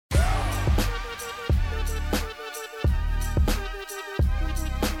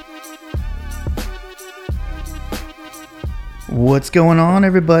What's going on,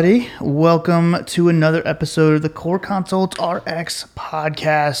 everybody? Welcome to another episode of the Core Consults RX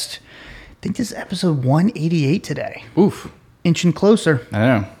podcast. I think this is episode 188 today. Oof. Inching closer I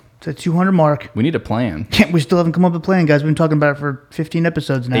know. to the 200 mark. We need a plan. We still haven't come up with a plan, guys. We've been talking about it for 15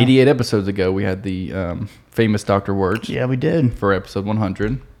 episodes now. 88 episodes ago, we had the famous Dr. Words Yeah, we did. for episode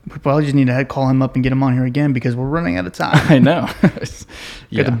 100. We probably just need to call him up and get him on here again because we're running out of time. I know.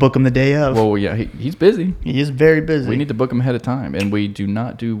 Got to book him the day of. Well, yeah, he's busy. He is very busy. We need to book him ahead of time, and we do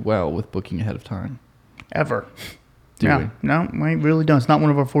not do well with booking ahead of time. Ever. Do no, we? No, we really don't. It's not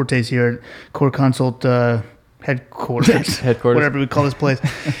one of our fortes here at Core Consult headquarters. Headquarters. Whatever we call this place.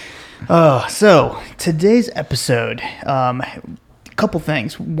 So, today's episode, a couple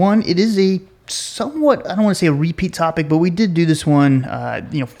things. One, it is a somewhat, I don't want to say a repeat topic, but we did do this one,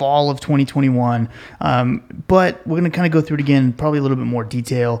 fall of 2021. But we're going to kind of go through it again, probably a little bit more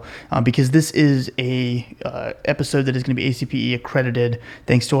detail, because this is a episode that is going to be ACPE accredited,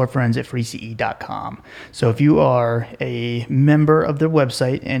 thanks to our friends at freece.com. So if you are a member of their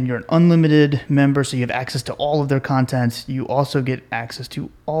website and you're an unlimited member, so you have access to all of their content, you also get access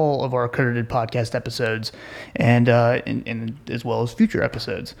to all of our accredited podcast episodes, and as well as future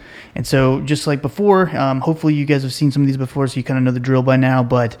episodes. And so just like before, hopefully you guys have seen some of these before, so you kind of know the drill by now,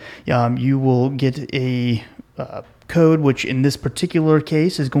 but you will get a code, which in this particular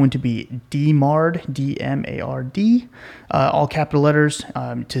case is going to be DMARD, D-M-A-R-D, all capital letters,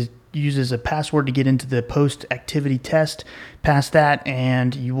 to use as a password to get into the post-activity test. Pass that,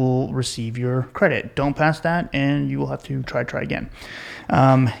 and you will receive your credit. Don't pass that, and you will have to try again.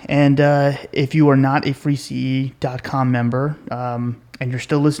 If you are not a freece.com member, and you're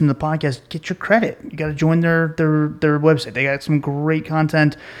still listening to the podcast, get your credit. You got to join their website. They got some great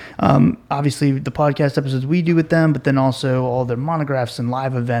content. Obviously, the podcast episodes we do with them, but then also all their monographs and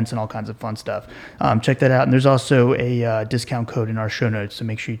live events and all kinds of fun stuff. Check that out. And there's also a discount code in our show notes, so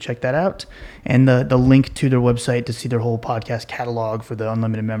make sure you check that out. And the link to their website to see their whole podcast catalog for the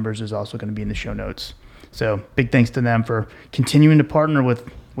unlimited members is also going to be in the show notes. So big thanks to them for continuing to partner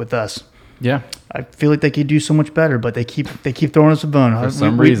with us. Yeah. I feel like they could do so much better, but they keep throwing us a bone. For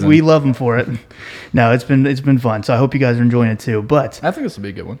some reason. We love them for it. No, it's been fun. So I hope you guys are enjoying it too. But I think this will be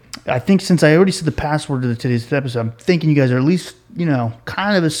a good one. I think since I already said the password to today's episode, I'm thinking you guys are at least,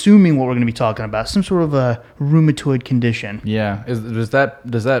 kind of assuming what we're going to be talking about. Some sort of a rheumatoid condition. Yeah. Does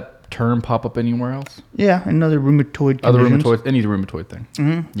that term pop up anywhere else? Yeah, another rheumatoid condition. Other rheumatoid, any rheumatoid thing.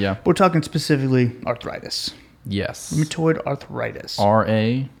 Mm-hmm. Yeah. We're talking specifically arthritis. Yes. Rheumatoid arthritis.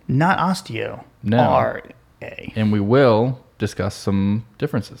 R-A. Not osteo. No. R-A. And we will discuss some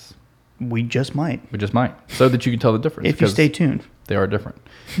differences. We just might. So that you can tell the difference. If you stay tuned. They are different.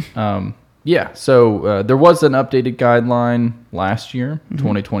 So there was an updated guideline last year,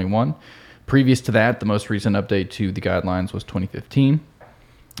 2021. Previous to that, the most recent update to the guidelines was 2015.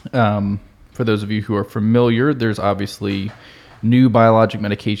 For those of you who are familiar, there's obviously new biologic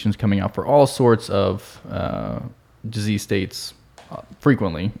medications coming out for all sorts of disease states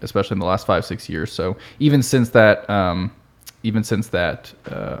frequently, especially in the last 5-6 years. So even since that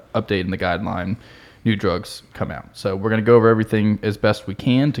update in the guideline, new drugs come out. So we're going to go over everything as best we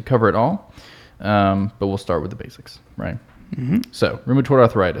can to cover it all, but we'll start with the basics, right? Mm-hmm. So rheumatoid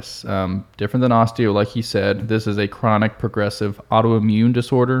arthritis, different than osteo, like he said. This is a chronic progressive autoimmune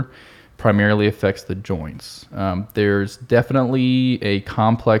disorder. Primarily affects the joints. There's definitely a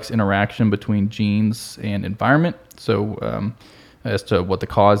complex interaction between genes and environment. So as to what the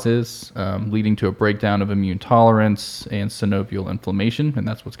cause is, leading to a breakdown of immune tolerance and synovial inflammation, and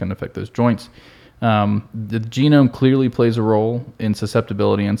that's what's going to affect those joints. The genome clearly plays a role in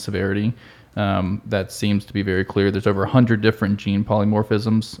susceptibility and severity. That seems to be very clear. There's over 100 different gene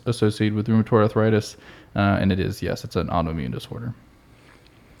polymorphisms associated with rheumatoid arthritis, and it's an autoimmune disorder.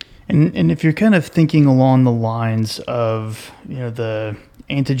 And if you're kind of thinking along the lines of, the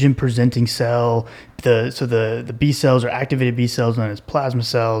antigen presenting cell, the B cells or activated B cells known as plasma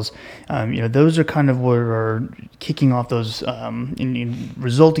cells, those are kind of what are kicking off those,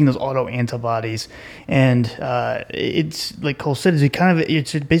 resulting those auto antibodies. And it's like Cole said,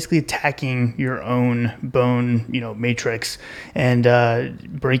 it's basically attacking your own bone, matrix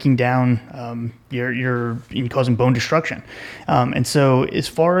and breaking down you're causing bone destruction. And so as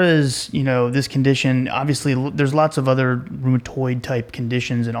far as, this condition, obviously there's lots of other rheumatoid type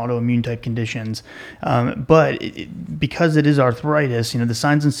conditions and autoimmune type conditions. But because it is arthritis, the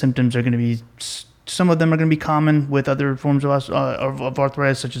signs and symptoms are going to be some of them are going to be common with other forms of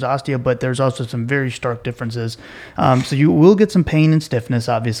arthritis, such as osteo, but there's also some very stark differences. So you will get some pain and stiffness,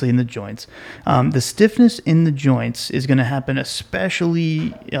 obviously, in the joints. The stiffness in the joints is going to happen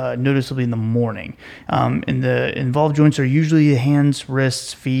especially noticeably in the morning. And the involved joints are usually the hands,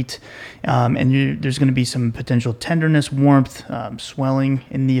 wrists, feet, and there's going to be some potential tenderness, warmth, swelling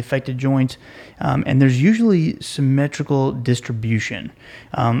in the affected joint. And there's usually symmetrical distribution.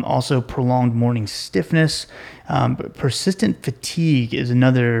 Also prolonged morning stiffness. But persistent fatigue is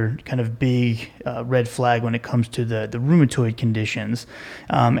another kind of big red flag when it comes to the rheumatoid conditions.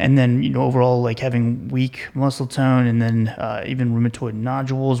 And then, overall, like having weak muscle tone, and then even rheumatoid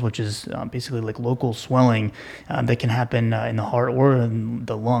nodules, which is basically like local swelling that can happen in the heart or in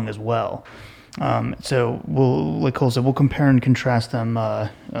the lung as well. So like Cole said, we'll compare and contrast them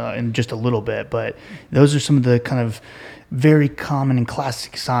in just a little bit, but those are some of the kind of very common and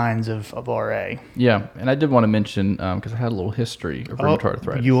classic signs of RA. Yeah, and I did want to mention, because I had a little history of rheumatoid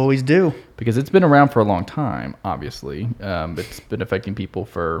arthritis. You always do. Because it's been around for a long time, obviously. It's been affecting people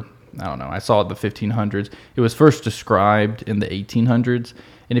for, I don't know, I saw it in the 1500s. It was first described in the 1800s.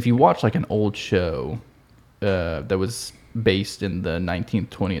 And if you watch like an old show that was based in the 19th,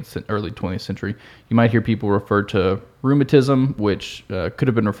 20th, early 20th century, you might hear people refer to rheumatism, which could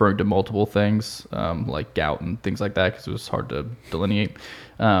have been referring to multiple things, like gout and things like that, because it was hard to delineate.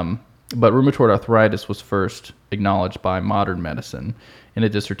 But rheumatoid arthritis was first acknowledged by modern medicine in a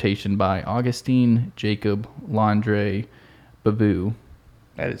dissertation by Augustine Jacob Landry Babou.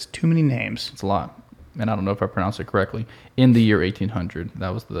 That is too many names. It's a lot. And I don't know if I pronounced it correctly. In the year 1800, that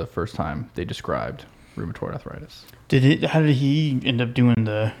was the first time they described rheumatoid arthritis. How did he end up doing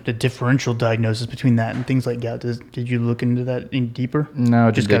the differential diagnosis between that and things like gout? Did you look into that any deeper?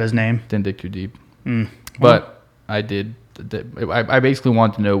 No, just got his name. Didn't dig too deep. But I did. I basically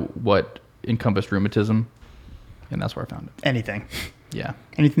wanted to know what encompassed rheumatism, and that's where I found it. Anything. Yeah.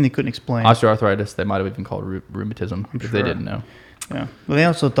 Anything they couldn't explain. Osteoarthritis, they might have even called rheumatism if they didn't know. Yeah. Well, they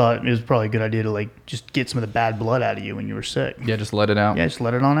also thought it was probably a good idea to just get some of the bad blood out of you when you were sick. Yeah, just let it out. Yeah, just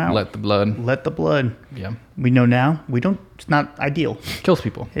let it on out. Let the blood. Let the blood. Yeah. We know now. It's not ideal. Kills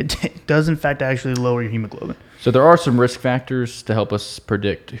people. It does, in fact, actually lower your hemoglobin. So there are some risk factors to help us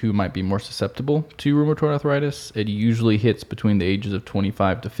predict who might be more susceptible to rheumatoid arthritis. It usually hits between the ages of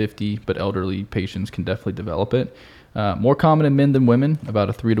 25 to 50, but elderly patients can definitely develop it. More common in men than women, about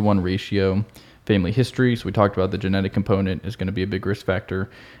a 3-to-1 ratio. Family history, so we talked about the genetic component is going to be a big risk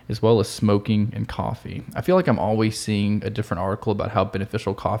factor, as well as smoking and coffee. I feel like I'm always seeing a different article about how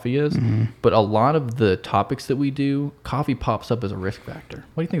beneficial coffee is, but a lot of the topics that we do, coffee pops up as a risk factor.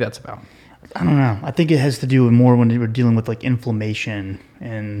 What do you think that's about? I don't know. I think it has to do with more when we're dealing with like inflammation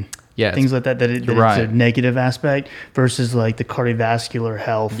and things like that, it's a negative aspect versus like the cardiovascular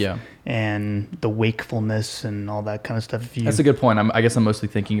health and the wakefulness and all that kind of stuff. That's a good point. I guess I'm mostly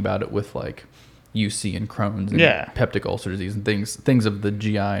thinking about it with like UC and Crohn's and peptic ulcer disease and things of the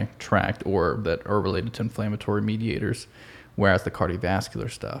GI tract or that are related to inflammatory mediators, whereas the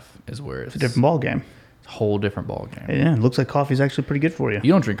cardiovascular stuff is where it's a different ball game. Whole different ball game. Yeah, it looks like coffee is actually pretty good for you.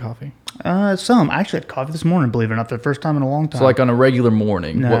 You don't drink coffee? Some. I actually had coffee this morning, believe it or not, for the first time in a long time. So like on a regular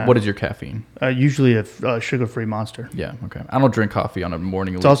morning, what is your caffeine? Usually a sugar-free Monster. Yeah, okay. I don't drink coffee on a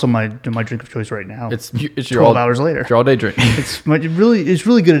morning. It's also my drink of choice right now. It's your 12 hours later. It's your all-day drink. It's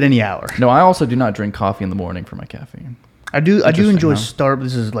really good at any hour. No, I also do not drink coffee in the morning for my caffeine. I do enjoy Starbucks.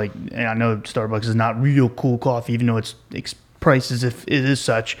 This is like, I know Starbucks is not real cool coffee, even though it's priced as if it is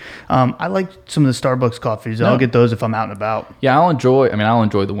such. I like some of the Starbucks coffees. I'll get those if I'm out and about. Yeah, I'll enjoy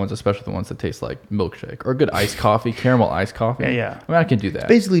the ones, especially the ones that taste like milkshake or good iced coffee, caramel iced coffee. Yeah. I mean, I can do that. It's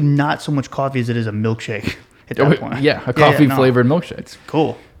basically not so much coffee as it is a milkshake at that point. Yeah, a coffee flavored milkshake. It's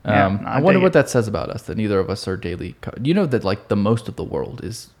cool. I wonder what that says about us, that neither of us are daily. You know that like the most of the world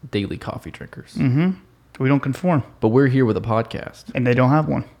is daily coffee drinkers. Mm-hmm. We don't conform. But we're here with a podcast. And they don't have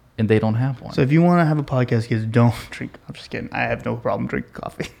one. And they don't have one. So if you want to have a podcast, kids, don't drink. I'm just kidding. I have no problem drinking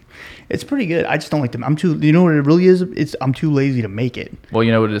coffee. It's pretty good. I just don't like to. You know what it really is? I'm too lazy to make it. Well,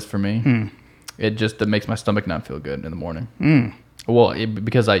 you know what it is for me? It makes my stomach not feel good in the morning. Well,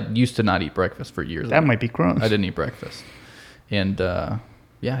 because I used to not eat breakfast for years. That might be gross. I didn't eat breakfast. And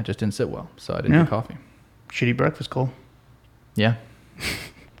it just didn't sit well. So I didn't drink coffee. Shitty breakfast, Cole. Yeah.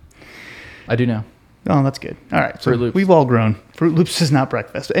 I do now. Oh, that's good. All right. So Fruit Loops. We've all grown. Fruit Loops is not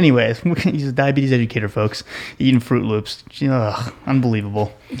breakfast. Anyways, he's a diabetes educator, folks. Eating Fruit Loops. Ugh,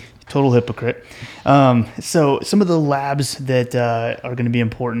 unbelievable. Total hypocrite. So some of the labs that are going to be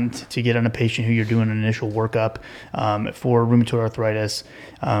important to get on a patient who you're doing an initial workup for rheumatoid arthritis,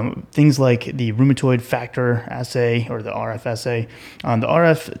 things like the rheumatoid factor assay or the RF assay. The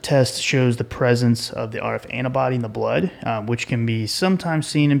RF test shows the presence of the RF antibody in the blood, which can be sometimes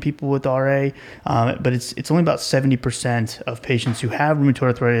seen in people with RA, but it's only about 70% of patients who have rheumatoid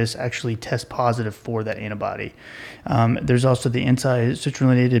arthritis actually test positive for that antibody. There's also the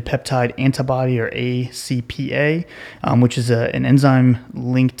anti-citrullinated peptide antibody, or ACPA, which is an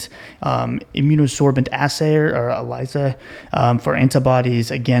enzyme-linked immunosorbent assay, or ELISA, for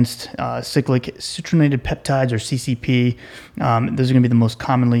antibodies against cyclic citrullinated peptides, or CCP. Those are going to be the most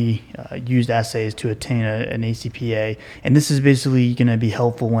commonly used assays to attain an ACPA. And this is basically going to be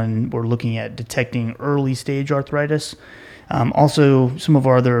helpful when we're looking at detecting early-stage arthritis. Also, some of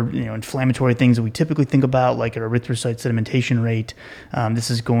our other inflammatory things that we typically think about, like an erythrocyte sedimentation rate. This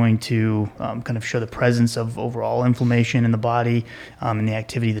is going to kind of show the presence of overall inflammation in the body and the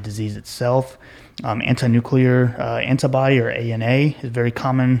activity of the disease itself. Anti-nuclear antibody, or ANA, is a very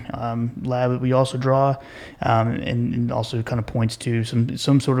common lab that we also draw, and also kind of points to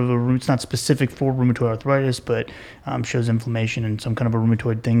some sort of it's not specific for rheumatoid arthritis, but shows inflammation and some kind of a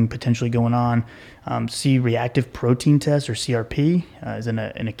rheumatoid thing potentially going on. C-reactive protein test, or CRP, is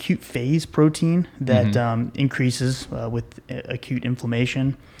an acute phase protein that increases with acute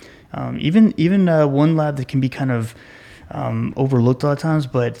inflammation. Even one lab that can be kind of overlooked a lot of times,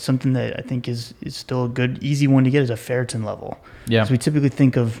 but something that I think is still a good, easy one to get, is a ferritin level. Yeah. So we typically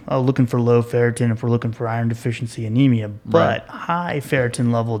think of looking for low ferritin if we're looking for iron deficiency anemia, but high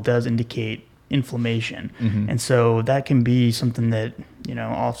ferritin level does indicate inflammation. And so that can be something that,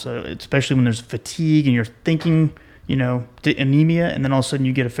 also, especially when there's fatigue and you're thinking, anemia, and then all of a sudden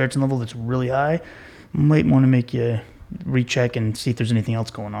you get a ferritin level that's really high, might want to make you recheck and see if there's anything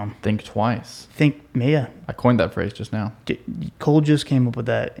else going on. Think twice. Yeah. I coined that phrase just now. Cole just came up with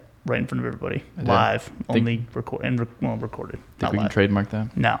that right in front of everybody, live, recorded. Think we can trademark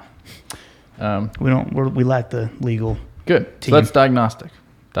that? No. We don't. We lack the legal. Good. Team. So that's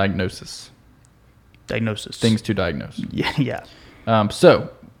diagnosis. Things to diagnose. Yeah. So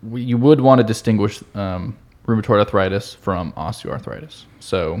you would want to distinguish rheumatoid arthritis from osteoarthritis.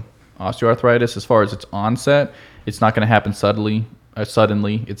 So osteoarthritis, as far as its onset, it's not going to happen suddenly.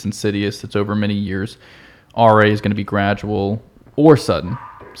 It's insidious. It's over many years. RA is going to be gradual or sudden,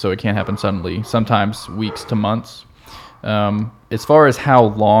 so it can't happen suddenly. Sometimes weeks to months. As far as how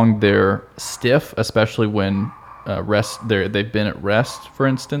long they're stiff, especially when they've been at rest, for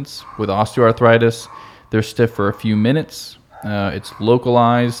instance, with osteoarthritis, they're stiff for a few minutes. It's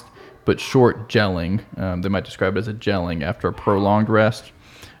localized but short gelling. They might describe it as a gelling after a prolonged rest.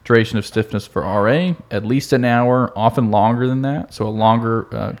 Duration of stiffness for RA, at least an hour, often longer than that, so a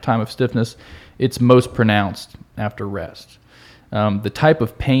longer time of stiffness. It's most pronounced after rest. The type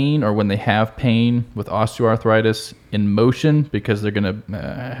of pain, or when they have pain with osteoarthritis in motion, because they're going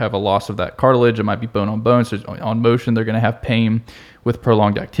to have a loss of that cartilage, it might be bone on bone, so on motion they're going to have pain with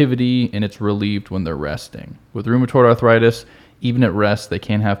prolonged activity, and it's relieved when they're resting. With rheumatoid arthritis, even at rest, they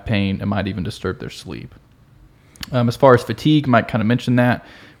can have pain. It might even disturb their sleep. As far as fatigue, might kind of mention that.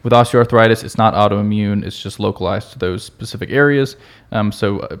 With osteoarthritis, it's not autoimmune. It's just localized to those specific areas.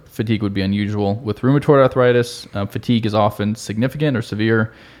 So fatigue would be unusual. With rheumatoid arthritis, fatigue is often significant or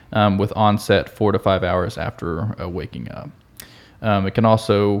severe, with onset 4 to 5 hours after waking up. It can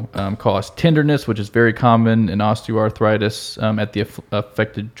also cause tenderness, which is very common in osteoarthritis at the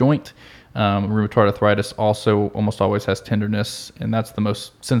affected joint. Rheumatoid arthritis also almost always has tenderness, and that's the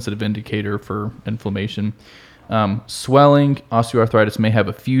most sensitive indicator for inflammation. Swelling, osteoarthritis may have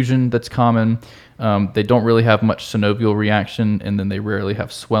effusion that's common. They don't really have much synovial reaction, and then they rarely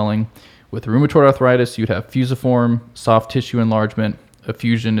have swelling. With rheumatoid arthritis, you'd have fusiform, soft tissue enlargement.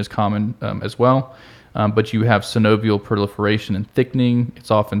 Effusion is common as well, but you have synovial proliferation and thickening.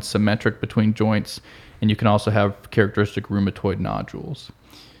 It's often symmetric between joints, and you can also have characteristic rheumatoid nodules.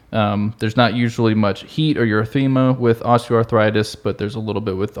 There's not usually much heat or erythema with osteoarthritis, but there's a little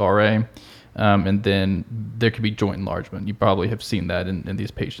bit with RA. And then there could be joint enlargement. You probably have seen that in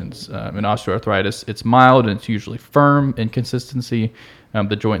these patients. In osteoarthritis, it's mild and it's usually firm in consistency.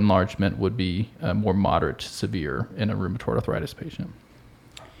 The joint enlargement would be more moderate to severe in a rheumatoid arthritis patient.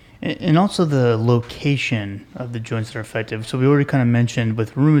 And also the location of the joints that are affected. So we already kind of mentioned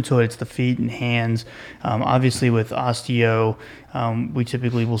with rheumatoid, it's the feet and hands. Obviously with osteo, we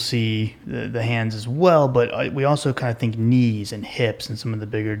typically will see the hands as well, but we also kind of think knees and hips and some of the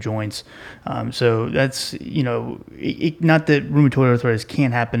bigger joints. So that's, not that rheumatoid arthritis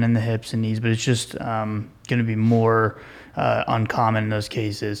can't happen in the hips and knees, but it's just kind going to be more uncommon in those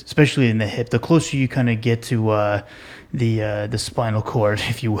cases, especially in the hip. The closer you kind of get to the spinal cord,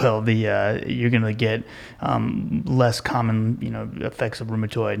 if you will, you're going to get less common effects of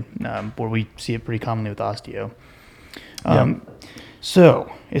rheumatoid, where we see it pretty commonly with osteo.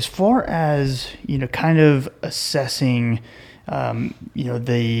 So as far as kind of assessing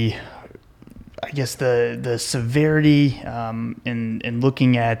the severity and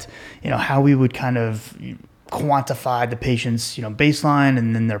looking at how we would kind of quantify the patient's baseline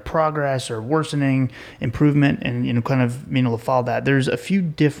and then their progress or worsening, improvement, and kind of being able to follow that. There's a few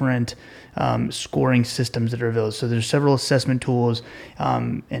different scoring systems that are available. So there's several assessment tools,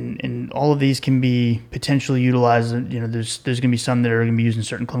 and all of these can be potentially utilized. There's going to be some that are going to be used in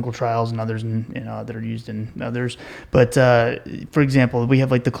certain clinical trials, and others that are used in others. But for example, we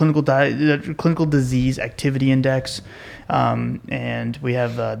have like the clinical disease activity index, and we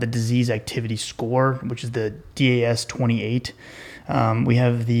have the disease activity score, which is the DAS-28. We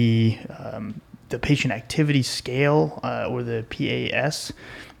have the patient activity scale, or the PAS.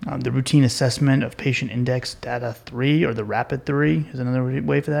 The routine assessment of patient index data 3, or the rapid 3 is another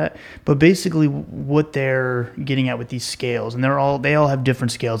way for that. But basically what they're getting at with these scales, and they all have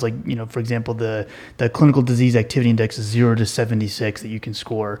different scales. Like, for example, the clinical disease activity index is 0 to 76 that you can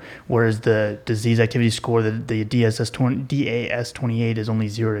score, whereas the disease activity score, the DAS-28 is only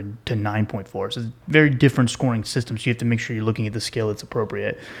 0 to 9.4. So it's very different scoring systems. So you have to make sure you're looking at the scale that's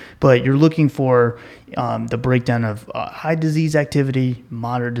appropriate. But you're looking for the breakdown of high disease activity,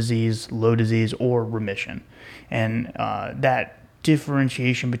 moderate disease, low disease, or remission. And that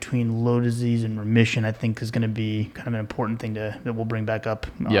differentiation between low disease and remission, I think, is going to be kind of an important thing that we'll bring back up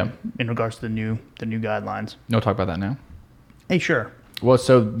in regards to the new guidelines. You want to talk about that now? Hey, sure. Well,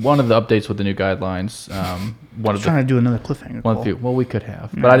 so one of the updates with the new guidelines, trying to do another cliffhanger. Well, we could have,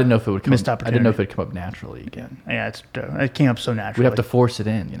 but I didn't know if it would come. Missed I opportunity. didn't know if it would come up naturally again. Yeah, it came up so naturally. We have to force it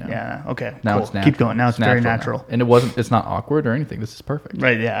in, Yeah. Okay. Now cool. it's natural. Keep going. Now it's very natural. And it's not awkward or anything. This is perfect.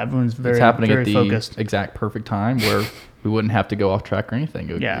 Right. Yeah. Everyone's very, it's happening very at the focused. exact perfect time where we wouldn't have to go off track or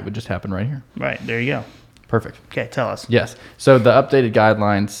anything. It would just happen right here. Right. There you go. Perfect. Okay. Tell us. Yes. So the updated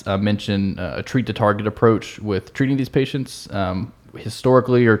guidelines mention a treat to target approach with treating these patients.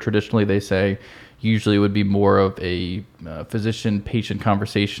 Historically or traditionally, they say usually it would be more of a physician-patient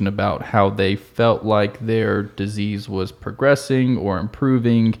conversation about how they felt like their disease was progressing or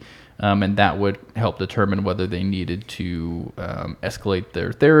improving, and that would help determine whether they needed to escalate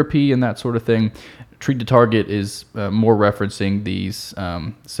their therapy and that sort of thing. Treat to target is more referencing these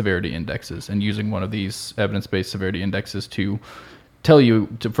severity indexes and using one of these evidence-based severity indexes to tell you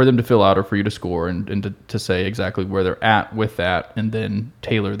for them to fill out or for you to score and to say exactly where they're at with that, and then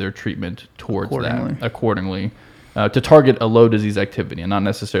tailor their treatment towards that accordingly to target a low disease activity and not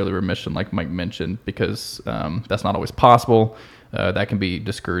necessarily remission like Mike mentioned, because that's not always possible. That can be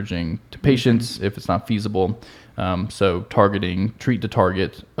discouraging to patients if it's not feasible. So targeting treat to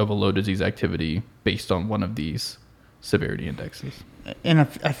target of a low disease activity based on one of these severity indexes. And I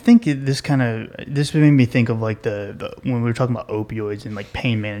think this made me think of like the when we were talking about opioids and like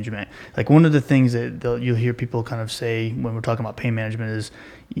pain management. Like one of the things that you'll hear people kind of say when we're talking about pain management is,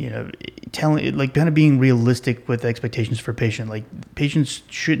 telling, like, kind of being realistic with expectations for patient. Like patients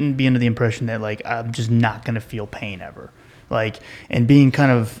shouldn't be under the impression that like I'm just not going to feel pain ever. Like, and being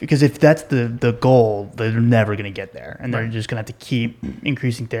kind of, because if that's the goal, they're never going to get there, and they're just going to have to keep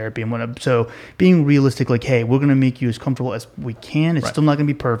increasing therapy and whatnot. So being realistic, like, hey, we're going to make you as comfortable as we can. It's still not going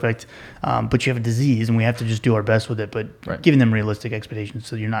to be perfect, but you have a disease, and we have to just do our best with it. But giving them realistic expectations,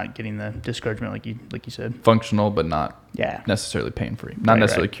 so you're not getting the discouragement, like you said. Functional, but not necessarily pain-free, not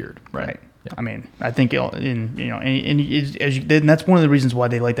necessarily cured. Right. Yeah. I mean, I think and that's one of the reasons why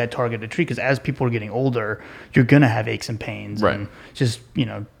they like that targeted treat, because as people are getting older, you're gonna have aches and pains, and just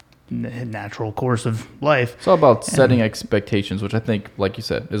natural course of life. It's all about setting expectations, which I think, like you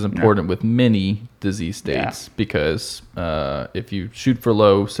said, is important with many disease states, because if you shoot for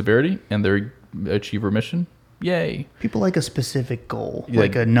low severity and they achieve remission, yay! People like a specific goal,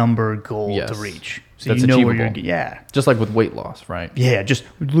 like a number goal to reach. So that's achievable. Where you're, just like with weight loss, right? Yeah, just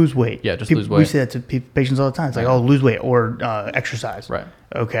lose weight. Yeah, lose weight. We say that to patients all the time. It's like, lose weight or exercise. Right.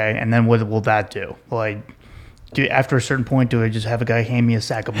 Okay, and then what will that do? Well, after a certain point, do I just have a guy hand me a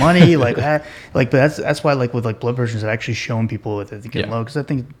sack of money? But that's why, like with like blood pressures, I've actually shown people with it to get low, because I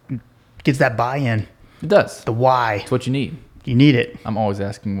think it gets that buy-in. It does. The why. It's what you need. You need it. I'm always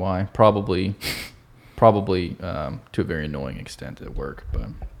asking why. Probably to a very annoying extent at work, but.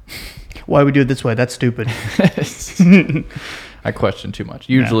 Why we do it this way? That's stupid. I question too much.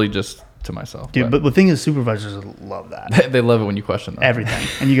 Usually just to myself. Dude, but the thing is, supervisors love that. They love it when you question them. Everything.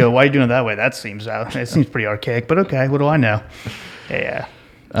 And you go, why are you doing it that way? It seems pretty archaic, but okay, what do I know? Yeah.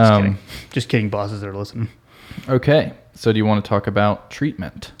 Just kidding. Just kidding, bosses that are listening. Okay. So do you want to talk about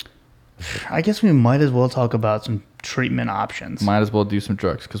treatment? I guess we might as well talk about some treatment options. Might as well do some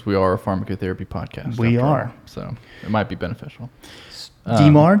drugs because we are a pharmacotherapy podcast. We are. All, so it might be beneficial.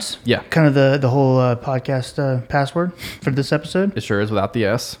 DMARDs? Yeah. Kind of the whole podcast password for this episode? It sure is without the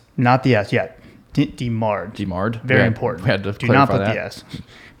S. Not the S, yeah. DMARD. DMARD. Very important. We had to Do not put that. the S.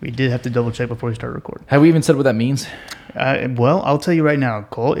 We did have to double check before we started recording. Have we even said what that means? Well, I'll tell you right now,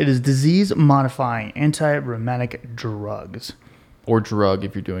 Cole. It is disease-modifying anti-rheumatic drugs. Or drug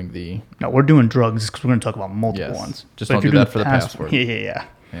if you're doing the... No, we're doing drugs because we're going to talk about multiple ones. Just but don't do that for the password. Yeah.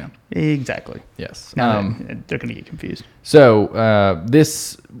 Exactly. Yes. Now they're going to get confused. So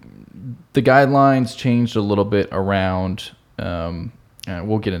the guidelines changed a little bit around...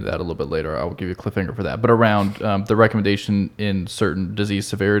 we'll get into that a little bit later. I'll give you a cliffhanger for that. But around the recommendation in certain disease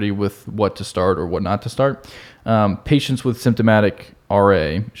severity with what to start or what not to start, patients with symptomatic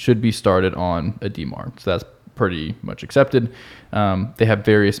RA should be started on a DMARD. So that's pretty much accepted. They have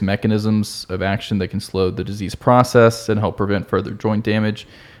various mechanisms of action that can slow the disease process and help prevent further joint damage.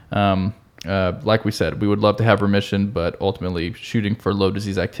 Like we said, we would love to have remission, but ultimately shooting for low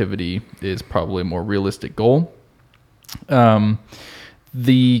disease activity is probably a more realistic goal.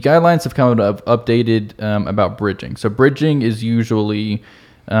 The guidelines have kind of updated about bridging. So bridging is usually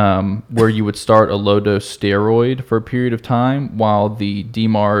where you would start a low-dose steroid for a period of time while the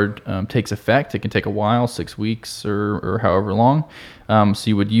DMARD takes effect. It can take a while, 6 weeks or however long. So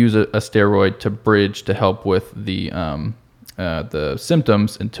you would use a steroid to bridge to help with the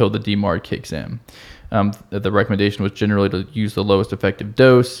symptoms until the DMARD kicks in. The recommendation was generally to use the lowest effective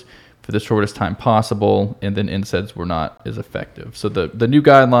dose for the shortest time possible, and then NSAIDs were not as effective. So the new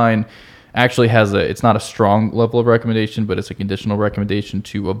guideline actually has it's not a strong level of recommendation, but it's a conditional recommendation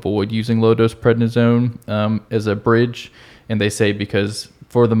to avoid using low-dose prednisone as a bridge. And they say because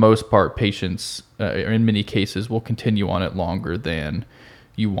for the most part, patients in many cases will continue on it longer than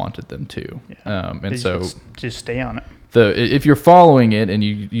you wanted them to. Yeah. And so just stay on it. If you're following it and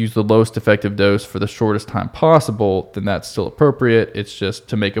you use the lowest effective dose for the shortest time possible, then that's still appropriate. It's just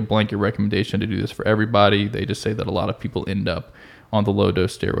to make a blanket recommendation to do this for everybody. They just say that a lot of people end up on the low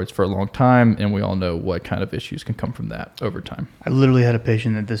dose steroids for a long time, and we all know what kind of issues can come from that over time. I literally had a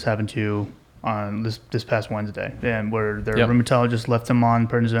patient that this happened to on this past Wednesday, and where their rheumatologist left them on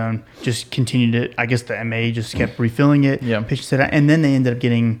prednisone, just continued it. I guess the MA just kept refilling it. Yeah. Patient said, and then they ended up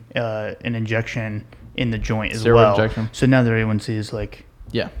getting an injection in the joint as Steroid well. injection. So now their A1C is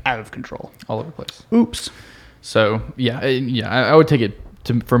out of control. All over the place. Oops. So I would take it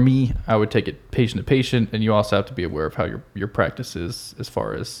for me. I would take it patient to patient, and you also have to be aware of how your practice is as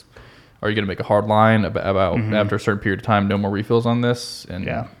far as, are you going to make a hard line about after a certain period of time, no more refills on this, and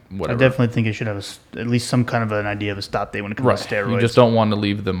whatever. I definitely think it should have at least some kind of an idea of a stop date when it comes to steroids. You just don't want to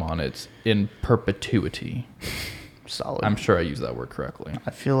leave them on it in perpetuity. Solid. I'm sure I used that word correctly.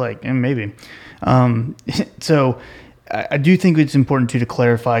 I feel like, and maybe. So I do think it's important to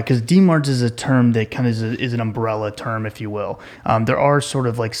clarify, because DMARDs is a term that kind of is an umbrella term, if you will. There are sort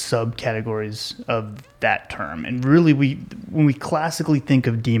of like subcategories of that term. And really, when we classically think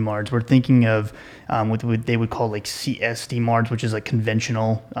of DMARDs, we're thinking of what they would call like CS DMARDs, which is like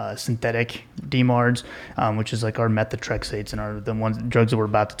conventional synthetic DMARDs, which is like our methotrexates and the drugs that we're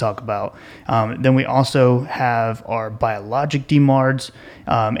about to talk about. Then we also have our biologic DMARDs,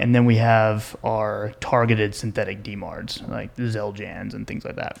 and then we have our targeted synthetic DMARDs, like the Xeljanz and things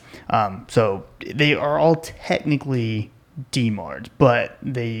like that. So they are all technically DMARDs, but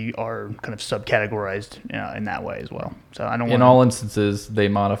they are kind of subcategorized in that way as well. So I don't want. In all instances, they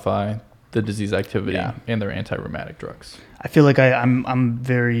modify the disease activity and their anti-rheumatic drugs. I feel like I'm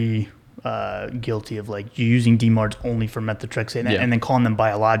very guilty of like using DMARDs only for methotrexate and then calling them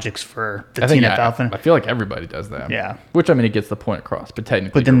biologics for the TNF alpha. I feel like everybody does that. Yeah. Which, I mean, it gets the point across, but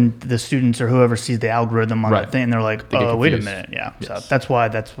technically. But then the students or whoever sees the algorithm on that thing, they're like, oh, wait a minute. Yeah. Yes. So that's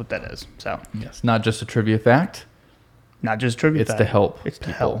what that is. So yes, not just a trivia fact. Not just trivia fact. It's to help. It's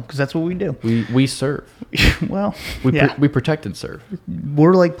to help, because that's what we do. We serve. Well, we protect and serve.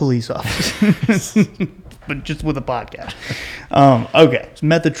 We're like police officers, but just with a podcast. Okay, so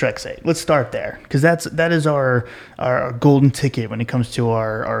methotrexate. Let's start there, because that is our golden ticket when it comes to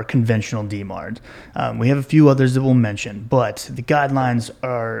our conventional DMARDs. We have a few others that we'll mention, but the guidelines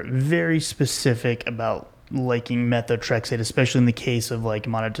are very specific about liking methotrexate, especially in the case of like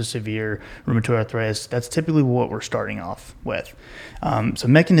moderate to severe rheumatoid arthritis. That's typically what we're starting off with. So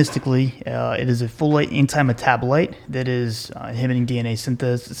mechanistically, it is a folate antimetabolite that is inhibiting DNA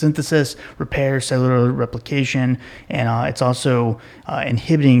synthesis, repair, cellular replication, and it's also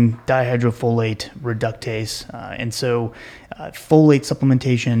inhibiting dihydrofolate reductase. And so folate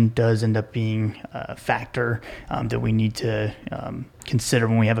supplementation does end up being a factor that we need to consider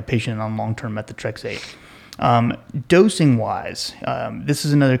when we have a patient on long-term methotrexate. Dosing wise, this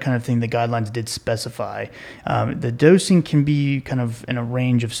is another kind of thing the guidelines did specify. The dosing can be kind of in a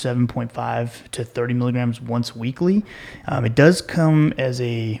range of 7.5 to 30 milligrams once weekly. It does come as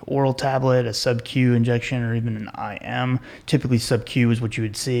a oral tablet, a sub-Q injection, or even an IM. Typically sub-Q is what you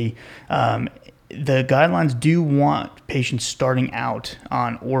would see. The guidelines do want patients starting out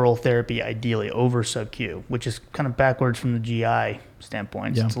on oral therapy, ideally over sub-Q, which is kind of backwards from the GI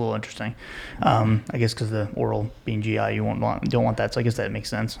standpoint. So it's a little interesting. I guess because the oral being GI, don't want that. So I guess that makes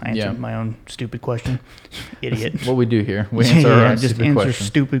sense. I answered my own stupid question. Idiot. What we do here, we answer our own stupid questions.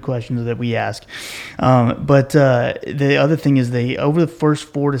 Stupid questions that we ask. But the other thing is over the first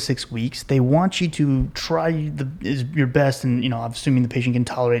 4 to 6 weeks, they want you to try your best, and I'm assuming the patient can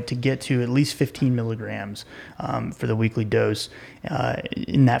tolerate, to get to at least 15 milligrams for the weekly dose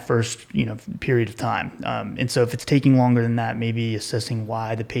in that first period of time. And so if it's taking longer than that, maybe assessing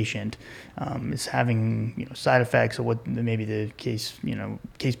why the patient is having side effects, or what maybe the case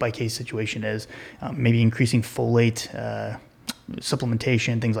by case situation is. Maybe increasing folate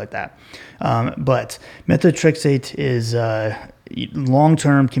supplementation, things like that. But methotrexate is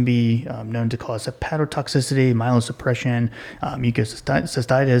long-term can be known to cause hepatotoxicity, myelosuppression,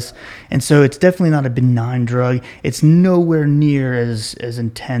 mucocystitis, and so it's definitely not a benign drug. It's nowhere near as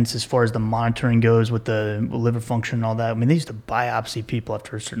intense as far as the monitoring goes with the liver function and all that. I mean, they used to biopsy people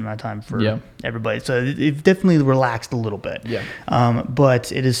after a certain amount of time for everybody, so it definitely relaxed a little bit.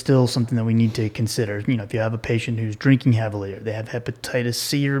 But it is still something that we need to consider. If you have a patient who's drinking heavily, or they have hepatitis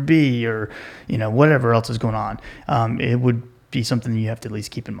C or B, or whatever else is going on, it would be something that you have to at least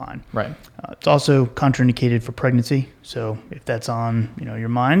keep in mind. Right. It's also contraindicated for pregnancy. So if that's on your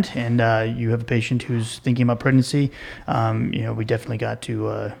mind, and you have a patient who's thinking about pregnancy, we definitely got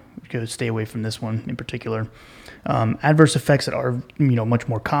to go stay away from this one in particular. Adverse effects that are much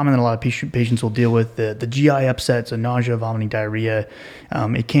more common than a lot of patients will deal with, the GI upset, so nausea, vomiting, diarrhea.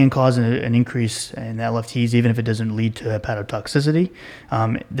 It can cause an increase in LFTs even if it doesn't lead to hepatotoxicity.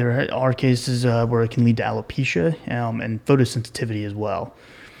 There are cases where it can lead to alopecia and photosensitivity as well.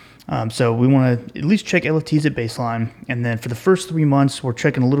 So we want to at least check LFTs at baseline, and then for the first 3 months, we're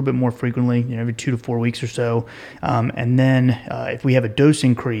checking a little bit more frequently, every 2 to 4 weeks or so. And then if we have a dose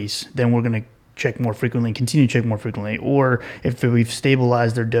increase, then we're going to check more frequently and continue to check more frequently. Or if we've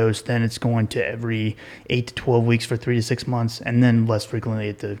stabilized their dose, then it's going to every 8 to 12 weeks for 3 to 6 months, and then less frequently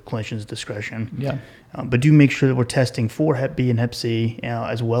at the clinician's discretion. But do make sure that we're testing for Hep B and Hep C,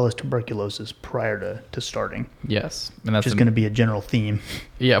 as well as tuberculosis prior to starting. Yes. And that's going to be a general theme.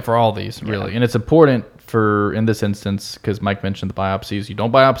 Yeah, for all these, really. And it's important in this instance, because Mike mentioned the biopsies. You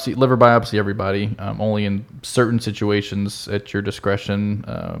don't liver biopsy everybody, only in certain situations at your discretion.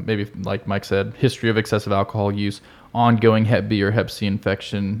 Maybe, like Mike said, history of excessive alcohol use, ongoing Hep B or Hep C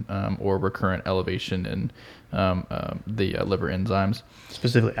infection, or recurrent elevation in the liver enzymes.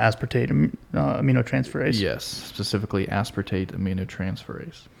 Specifically aspartate aminotransferase. Yes, specifically aspartate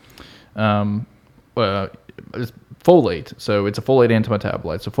aminotransferase. It's folate, so it's a folate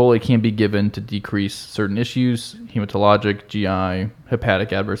antimetabolite. So folate can be given to decrease certain issues, hematologic, GI,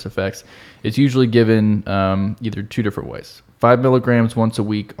 hepatic adverse effects. It's usually given either 2 different ways. 5 milligrams once a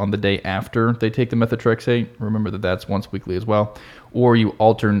week on the day after they take the methotrexate. Remember that's once weekly as well. Or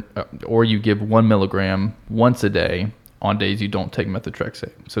you give 1 milligram once a day on days you don't take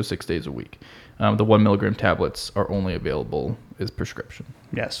methotrexate, so 6 days a week. The 1 milligram tablets are only available as prescription.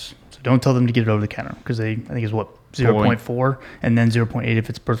 Yes. So don't tell them to get it over the counter, because I think it's 0.4 and then 0.8 if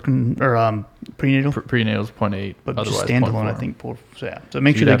it's prenatal. Prenatal is 0.8, but just standalone, 0.4. I think. So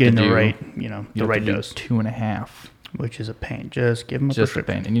make sure they get in the right, the right dose. 2.5, which is a pain. Just give them a prescription. Just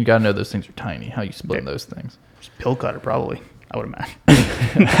a pain, and you got to know those things are tiny. How you split those things? Just pill cutter, probably. I would imagine.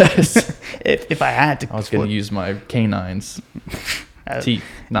 if I had to, I was going to use my canines. Teeth,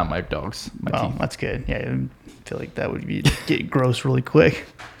 not my dogs. Teeth. That's good. Yeah, I feel like that would get gross really quick.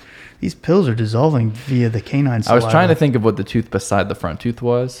 These pills are dissolving via the canine saliva. I was trying to think of what the tooth beside the front tooth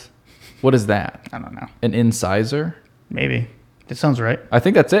was. What is that? I don't know. An incisor? Maybe. That sounds right. I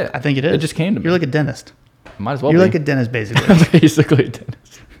think that's it. I think it is. It just came to me. You're like a dentist. Might as well You're like a dentist, basically. Basically a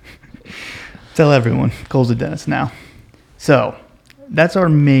dentist. Tell everyone. Cole's a dentist now. So that's our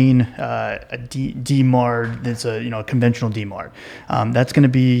main DMARD. It's a conventional DMARD. That's going to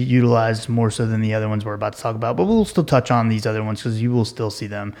be utilized more so than the other ones we're about to talk about, but we'll still touch on these other ones because you will still see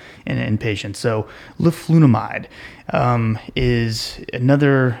them in patients. So leflunomide is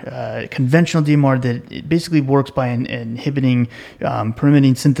another conventional DMARD that it basically works by inhibiting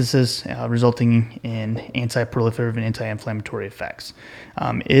pyrimidine synthesis, resulting in anti-proliferative and anti-inflammatory effects.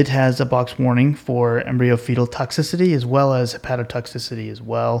 It has a box warning for embryo-fetal toxicity as well as hepatotoxicity as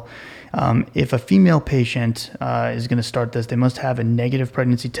well. If a female patient is going to start this, they must have a negative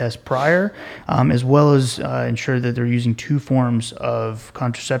pregnancy test prior, as well as ensure that they're using 2 forms of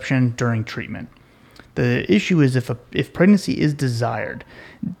contraception during treatment. The issue is if pregnancy is desired,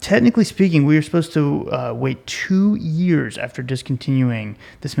 technically speaking, we are supposed to wait 2 years after discontinuing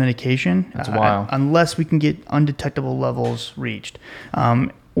this medication. That's wild. Unless we can get undetectable levels reached.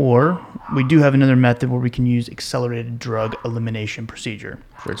 Or we do have another method where we can use accelerated drug elimination procedure.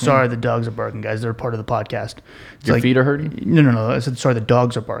 Sure. Sorry, the dogs are barking, guys. They're part of the podcast. Your feet are hurting? No. I said, sorry, the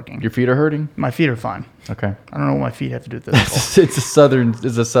dogs are barking. Your feet are hurting? My feet are fine. Okay. I don't know what my feet have to do with this. It's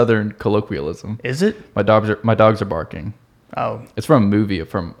a southern colloquialism. Is it? My dogs are barking. Oh, it's from a movie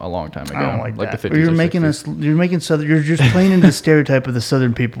from a long time ago. I don't like that. The 50s. You're just playing into the stereotype of the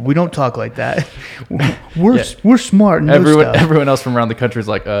Southern people. We don't talk like that. We're smart. And everyone else from around the country is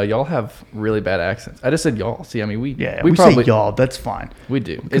like, y'all have really bad accents. I just said y'all. See, I mean, we say y'all. That's fine. We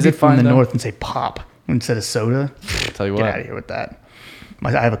do. Is it from the north and say pop instead of soda? Tell you what. Get out of here with that.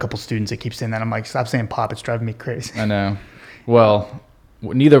 I have a couple students that keep saying that. I'm like, stop saying pop. It's driving me crazy. I know. Well,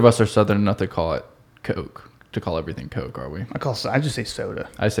 neither of us are Southern enough to call it Coke. To call everything Coke, are we? I just say soda.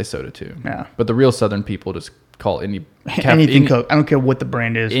 I say soda too. Yeah. But the real Southern people just call anything Coke. I don't care what the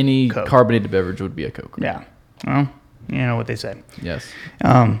brand is. Any Coke. carbonated beverage would be a Coke. Yeah. Well, you know what they say. Yes.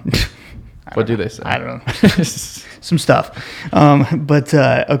 What do they say? I don't know. Some stuff.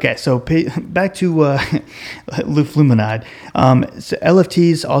 Okay, so back to leflunomide. So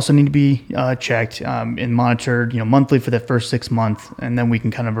LFTs also need to be checked and monitored, monthly for the first 6 months, and then we can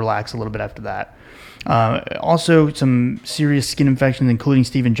kind of relax a little bit after that. Also, some serious skin infections, including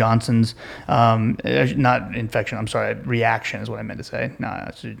Steven Johnson's, not infection, I'm sorry, reaction is what I meant to say.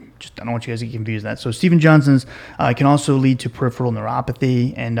 I don't want you guys to get confused with that. So Steven Johnson's can also lead to peripheral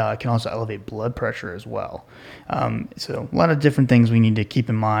neuropathy and can also elevate blood pressure as well. So a lot of different things we need to keep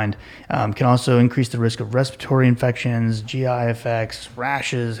in mind. Can also increase the risk of respiratory infections, GI effects,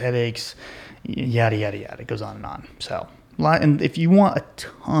 rashes, headaches, yada, yada, yada. It goes on and on. So. And if you want a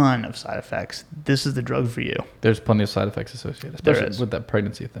ton of side effects, this is the drug for you. There's plenty of side effects associated, especially with that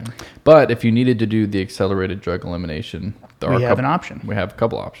pregnancy thing. But if you needed to do the accelerated drug elimination, we have an option. We have a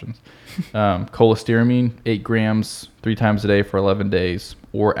couple options. Cholestyramine, 8 grams, 3 times a day for 11 days,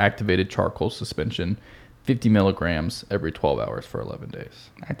 or activated charcoal suspension, 50 milligrams every 12 hours for 11 days.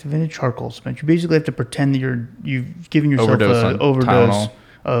 Activated charcoal suspension. You basically have to pretend that you've given yourself an overdose.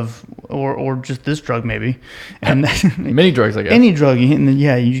 Or just this drug maybe, and many drugs, I guess. Any drug, and then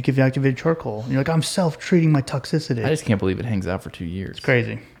you just give you activated charcoal. And you're like, I'm self-treating my toxicity. I just can't believe it hangs out for 2 years. It's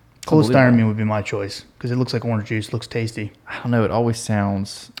crazy. Cholestyramine would be my choice because it looks like orange juice, looks tasty. I don't know. It always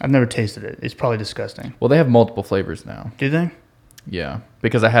sounds. I've never tasted it. It's probably disgusting. Well, they have multiple flavors now. Do they? Yeah,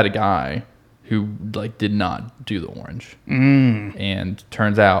 because I had a guy who did not do the orange, and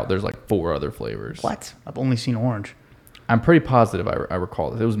turns out there's 4 other flavors. What? I've only seen orange. I'm pretty positive I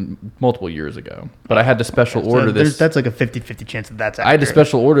recall this. It was multiple years ago. But I had to special order this. That's like a 50-50 chance that that's accurate. I had to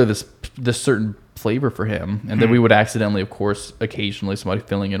special order this certain flavor for him. And then we would accidentally, of course, occasionally somebody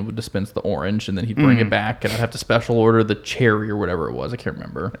filling in would dispense the orange. And then he'd bring it back. And I'd have to special order the cherry or whatever it was. I can't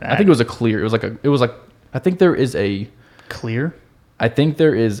remember. I think it was a clear. I think there is a... Clear? I think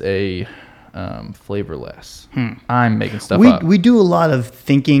there is a... flavorless. I'm making stuff up. We do a lot of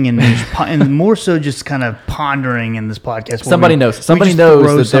thinking and more so just kind of pondering in this podcast. Somebody knows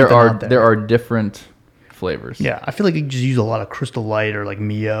that there are different flavors. Yeah, I feel like you could just use a lot of Crystal Light or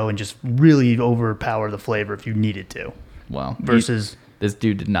Mio and just really overpower the flavor if you needed to. Well, versus this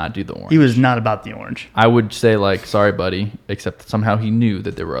dude did not do the orange. He was not about the orange. I would say sorry, buddy, except somehow he knew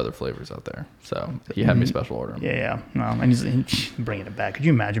that there were other flavors out there, so he had me special order them. Yeah. No, and he's bringing it back. Could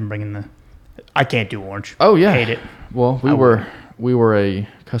you imagine bringing the? I can't do orange. Oh yeah, hate it. Well, we were a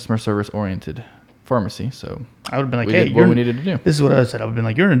customer service oriented pharmacy, so I would have been like, hey, we needed to do. This is what I said. I would have been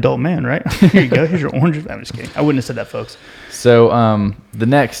like, you're an adult man, right? Here you go. Here's your orange. I'm just kidding. I wouldn't have said that, folks. So the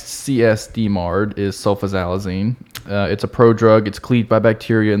next CSD-MARD is sulfasalazine. It's a prodrug. It's cleaved by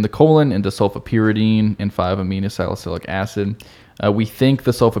bacteria in the colon into sulfapyridine and 5-aminosalicylic acid. We think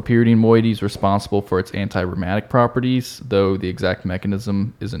the sulfapyridine moiety is responsible for its anti-rheumatic properties, though the exact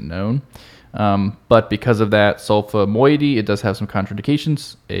mechanism isn't known. But because of that sulfa moiety, it does have some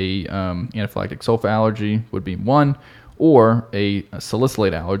contraindications. A anaphylactic sulfa allergy would be one, or a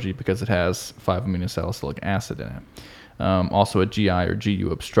salicylate allergy because it has 5-aminosalicylic acid in it. Also, a GI or GU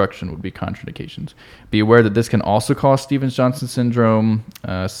obstruction would be contraindications. Be aware that this can also cause Stevens-Johnson syndrome,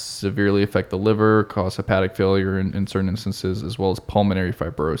 severely affect the liver, cause hepatic failure in certain instances, as well as pulmonary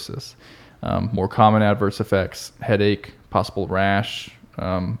fibrosis. More common adverse effects: headache, possible rash,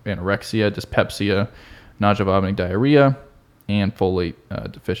 anorexia, dyspepsia, nausea, vomiting, diarrhea, and folate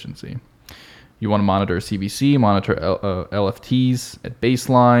deficiency. You want to monitor CBC, monitor LFTs at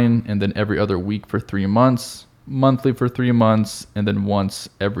baseline, and then every other week for 3 months, monthly for 3 months, and then once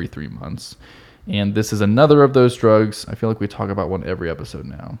every 3 months. And this is another of those drugs. I feel like we talk about one every episode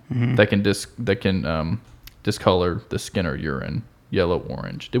now, that can discolor the skin or urine yellow,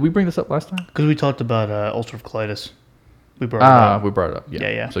 orange. Did we bring this up last time? Because we talked about ulcerative colitis. We brought it up. We brought it up. Yeah.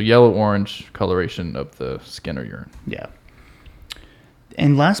 Yeah. So yellow, orange coloration of the skin or urine. Yeah.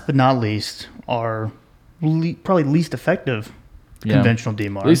 And last but not least are probably least effective conventional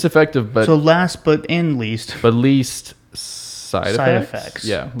DMARD. Least effective, but so last but least. But least side effects.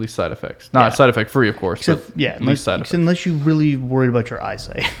 Yeah, least side effects. Not side effect free, of course. Except, least side effects. Unless you're really worried about your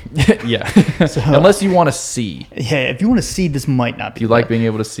eyesight. Yeah. So, unless you want to see. Yeah, if you want to see, this might not be. Do you like being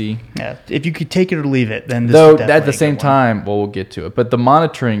able to see? Yeah. If you could take it or leave it, then this though is at the same time, well, we'll get to it. But the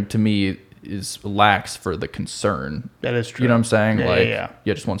monitoring to me is lacks for the concern. That is true. You know what I'm saying? Yeah.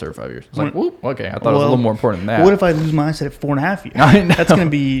 Just once every 5 years. It's like, whoop, okay. I thought it was a little more important than that. What if I lose my eyesight at 4.5 years? I know. That's going to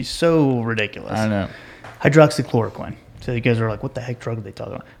be so ridiculous. I know. Hydroxychloroquine. So you guys are like, what the heck drug are they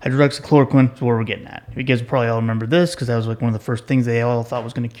talking about? Hydroxychloroquine is where we're getting at. You guys probably all remember this because that was like one of the first things they all thought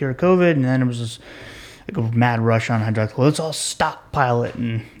was going to cure COVID. And then it was just like a mad rush on hydroxychloroquine. Let's all stockpile it.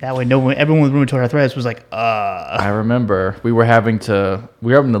 And that way everyone with rheumatoid arthritis was like, I remember we were having to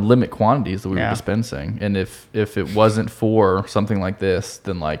limit quantities that we were dispensing. And if it wasn't for something like this,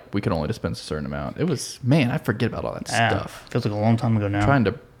 then like we could only dispense a certain amount. It was, man, I forget about all that stuff. Feels like a long time ago now. I'm trying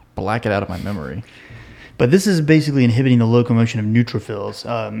to black it out of my memory. But this is basically inhibiting the locomotion of neutrophils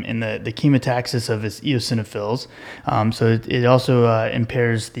and the chemotaxis of its eosinophils. So it also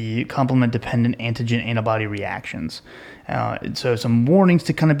impairs the complement-dependent antigen-antibody reactions. So some warnings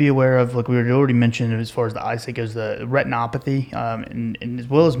to kind of be aware of, like we already mentioned as far as the eyesight goes, the retinopathy, and as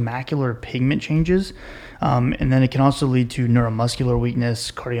well as macular pigment changes. And then it can also lead to neuromuscular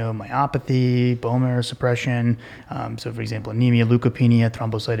weakness, cardiomyopathy, bone marrow suppression. So, for example, anemia, leukopenia,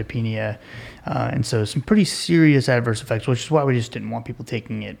 thrombocytopenia. And so some pretty serious adverse effects, which is why we just didn't want people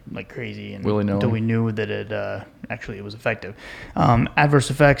taking it like crazy until we knew that it was effective. Adverse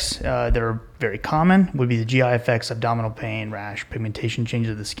effects that are very common would be the GI effects, abdominal pain, rash, pigmentation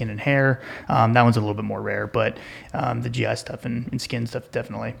changes of the skin and hair. That one's a little bit more rare, but the GI stuff and skin stuff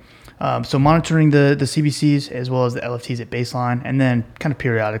definitely. So monitoring the CBCs as well as the LFTs at baseline, and then kind of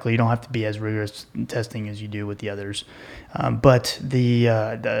periodically. You don't have to be as rigorous testing as you do with the others. But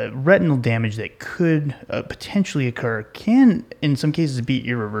the retinal damage that could potentially occur can, in some cases, be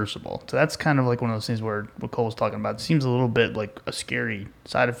irreversible. So that's kind of like one of those things where what Cole was talking about. It seems a little bit like a scary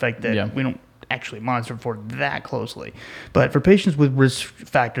side effect that we don't actually monitor for that closely. But for patients with risk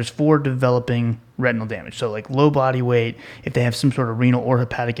factors for developing retinal damage, so like low body weight, if they have some sort of renal or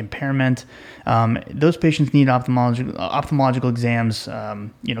hepatic impairment, those patients need ophthalmological exams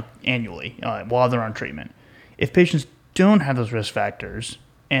annually while they're on treatment. If patients don't have those risk factors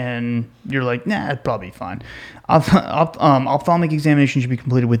and you're like, nah, it'd probably be fine, ophthalmic examination should be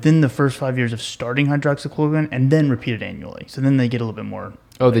completed within the first 5 years of starting hydroxychloroquine and then repeated annually. So then they get a little bit more.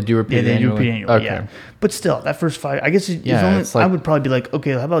 Oh, they do repeat annually? Yeah, they do repeat annually, okay. yeah. But still, that first 5, I guess I would probably be like,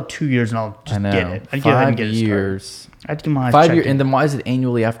 okay, how about 2 years and I'll just get it. I'd go ahead and get it started. 5 years. I have to get my eyes 5 checked years, in. and then why is it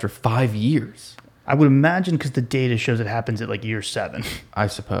annually after 5 years? I would imagine because the data shows it happens at like year 7. I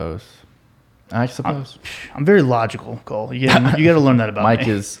suppose. I'm very logical, Cole. You got to learn that about Mike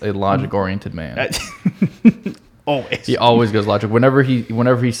me. is a logic-oriented man. Always. He always goes logic. Whenever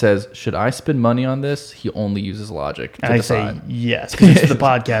he says, "Should I spend money on this?" He only uses logic to decide. I say yes because it's the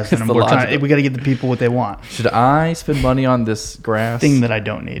podcast, and we got to give the people what they want. Should I spend money on this grass? Thing that I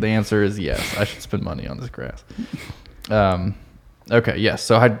don't need. The answer is yes. I should spend money on this grass. Okay. Yes.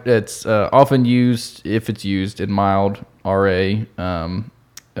 So it's often used if it's used in mild RA.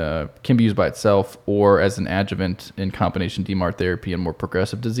 Can be used by itself or as an adjuvant in combination DMARD therapy in more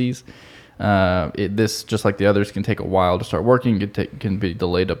progressive disease. This, just like the others, can take a while to start working. It can be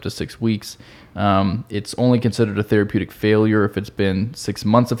delayed up to 6 weeks. It's only considered a therapeutic failure if it's been 6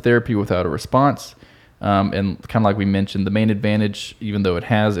 months of therapy without a response. And kind of like we mentioned, the main advantage, even though it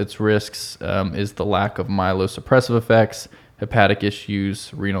has its risks, is the lack of myelosuppressive effects, hepatic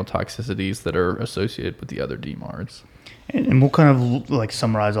issues, renal toxicities that are associated with the other DMARDs. And we'll kind of like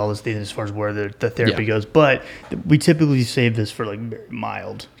summarize all this data as far as where the therapy goes. But we typically save this for like very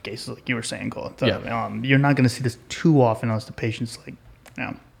mild cases, like you were saying, Cole. So, you're not going to see this too often unless the patient's like,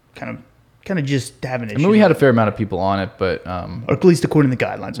 kind of just having issues. I mean, we had a fair amount of people on it, but or at least according to the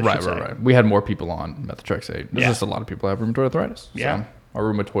guidelines. Right. We had more people on methotrexate. There's just a lot of people have rheumatoid arthritis. Yeah, or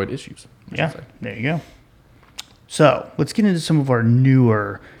rheumatoid issues. There you go. So let's get into some of our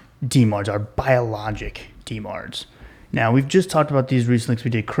newer DMARDs, our biologic DMARDs. Now, we've just talked about these recently because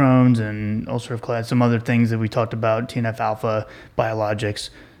we did Crohn's and ulcerative colitis, some other things that we talked about, TNF-alpha, biologics.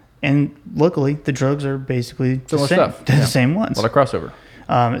 And luckily, the drugs are basically the same. Stuff. They're the same ones. A lot of crossover.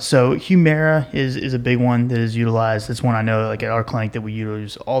 So Humira is a big one that is utilized. It's one I know like at our clinic that we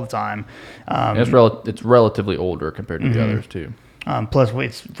use all the time. It's relatively older compared to the others, too. Plus, we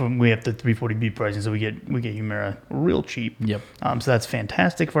have the 340B pricing, so we get Humira real cheap. Yep. So that's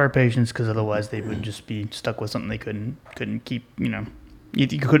fantastic for our patients because otherwise they would just be stuck with something they couldn't keep. You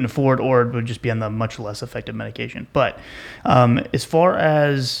couldn't afford, or it would just be on the much less effective medication. But as far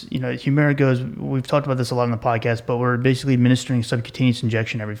as Humira goes, we've talked about this a lot on the podcast. But we're basically administering subcutaneous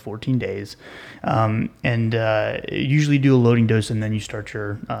injection every 14 days, and usually do a loading dose, and then you start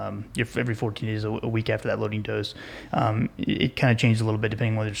your every 14 days, a week after that loading dose. It kind of changes a little bit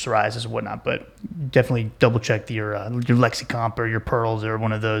depending on whether it's psoriasis or whatnot. But definitely double check your Lexicomp or your Pearls or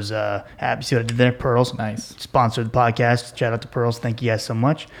one of those apps. See what I did there? Pearls. Nice. Sponsored the podcast. Shout out to Pearls. Thank you guys so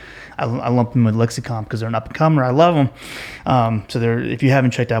much. I lump them with Lexicomp because they're an up-and-comer. I love them. So if you haven't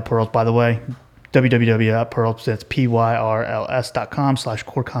checked out Pearls, by the way, www.pearls, that's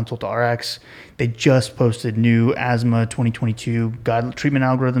pyrls.com/coreconsultrx. They just posted new asthma 2022 treatment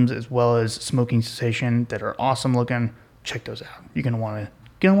algorithms as well as smoking cessation that are awesome looking. Check those out. You're going to want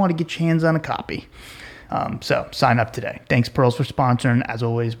to get your hands on a copy. So sign up today. Thanks, Pearls, for sponsoring. As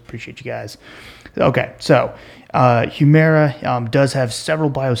always, appreciate you guys. Okay, so Humira does have several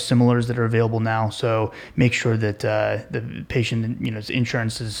biosimilars that are available now. So make sure that the patient,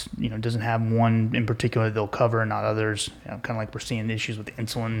 insurance doesn't have one in particular they'll cover and not others. Kind of like we're seeing issues with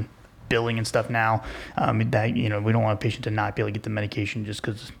insulin billing and stuff now. We don't want a patient to not be able to get the medication just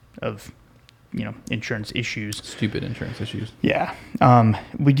because of insurance issues. Stupid insurance issues. Yeah.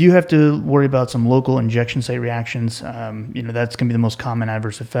 We do have to worry about some local injection site reactions. That's going to be the most common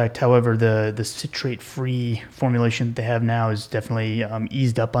adverse effect. However, the citrate-free formulation that they have now is definitely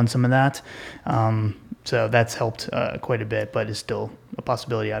eased up on some of that. So that's helped quite a bit, but is still a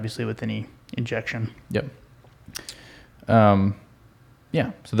possibility, obviously, with any injection. Yep.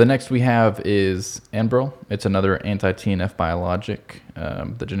 So the next we have is Enbrel. It's another anti-TNF biologic.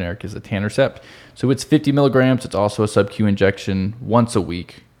 The generic is etanercept. So it's 50 milligrams. It's also a sub-Q injection once a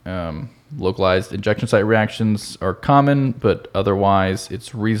week. Localized injection site reactions are common, but otherwise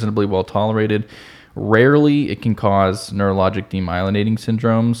it's reasonably well tolerated. Rarely it can cause neurologic demyelinating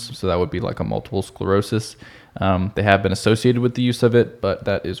syndromes. So that would be like a multiple sclerosis. They have been associated with the use of it, but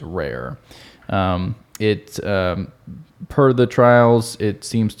that is rare. Per the trials, it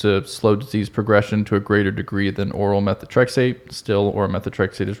seems to slow disease progression to a greater degree than oral methotrexate. Still, oral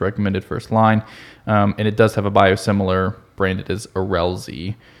methotrexate is recommended first line. And it does have a biosimilar branded as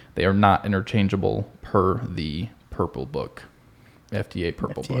Erelzi. They are not interchangeable per the Purple Book, FDA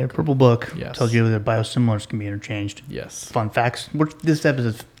Purple Book. Purple Book yes. Tells you that biosimilars can be interchanged. Yes. Fun facts. This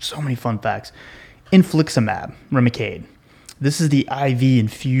episode has so many fun facts. Infliximab, Remicade. This is the IV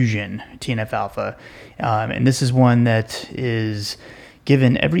infusion TNF-alpha, and this is one that is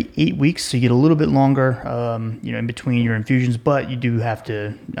given every 8 weeks, so you get a little bit longer, in between your infusions, but you do have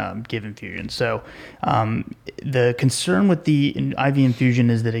to give infusions. So the concern with the IV infusion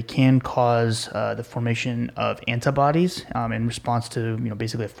is that it can cause the formation of antibodies in response to,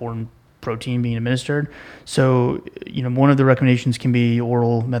 basically a foreign protein being administered. So, one of the recommendations can be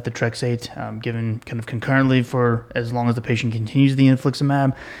oral methotrexate given kind of concurrently for as long as the patient continues the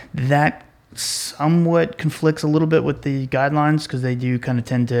infliximab. That somewhat conflicts a little bit with the guidelines because they do kind of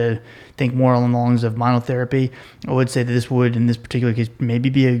tend to think more along the lines of monotherapy. I would say that this would, in this particular case,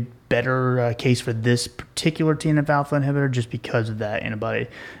 maybe be a better case for this particular TNF-alpha inhibitor just because of that antibody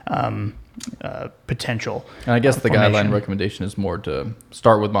potential. And I guess the guideline recommendation is more to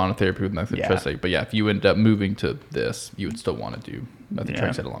start with monotherapy with methotrexate. But if you end up moving to this, you would still want to do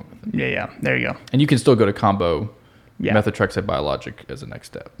methotrexate along with it. Yeah. There you go. And you can still go to combo methotrexate biologic as a next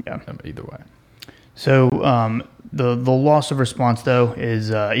step. Yeah. Either way. So the loss of response though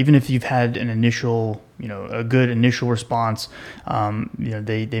is even if you've had an initial a good initial response,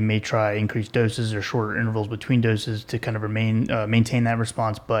 they may try increased doses or shorter intervals between doses to kind of maintain that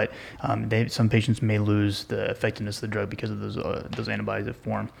response. But some patients may lose the effectiveness of the drug because of those antibodies that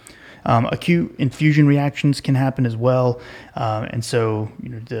form. Acute infusion reactions can happen as well, and so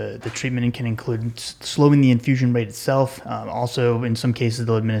the treatment can include slowing the infusion rate itself. Also, in some cases,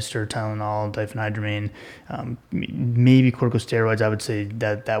 they'll administer Tylenol, diphenhydramine, maybe corticosteroids. I would say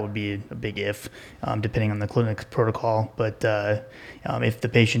that would be a big if, depending on the clinic protocol. But if the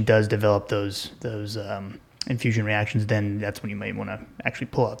patient does develop those infusion reactions, then that's when you might want to actually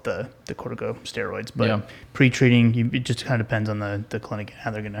pull out the corticosteroids. But pre-treating, it just kind of depends on the clinic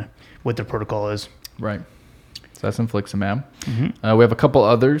and how what their protocol is. Right. So that's infliximab. Mm-hmm. We have a couple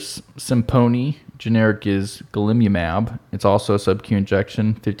others. Simponi, generic is golimumab. It's also a sub-Q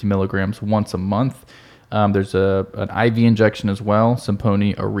injection, 50 milligrams once a month. There's an IV injection as well,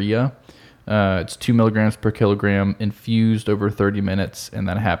 Simponi Aria. It's 2 milligrams per kilogram infused over 30 minutes, and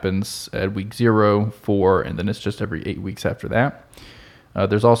that happens at week 0, 4, and then it's just every 8 weeks after that.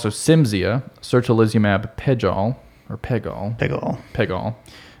 There's also Cimzia, certolizumab pegol.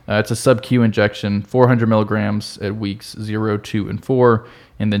 It's a sub-Q injection, 400 milligrams at weeks 0, 2, and 4,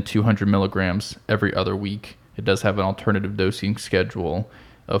 and then 200 milligrams every other week. It does have an alternative dosing schedule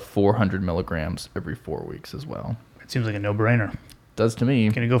of 400 milligrams every 4 weeks as well. It seems like a no-brainer. Does to me.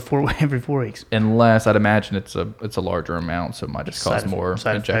 Going to go every 4 weeks. Unless I'd imagine it's a larger amount, so it might just cause more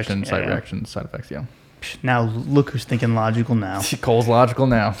injection side reactions, side effects. Yeah. Now look who's thinking logical now. Cole's logical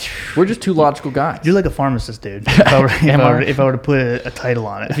now. We're just two logical guys. You're like a pharmacist, dude. If I were to put a title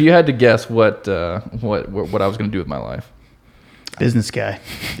on it. If you had to guess what I was going to do with my life. Business guy.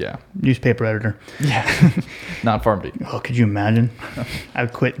 Yeah. Newspaper editor. Yeah. Not PharmD. Oh, could you imagine? I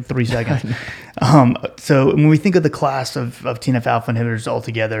would quit in 3 seconds. So when we think of the class of TNF alpha inhibitors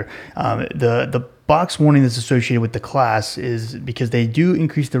altogether, the box warning that's associated with the class is because they do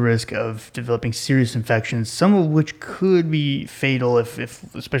increase the risk of developing serious infections, some of which could be fatal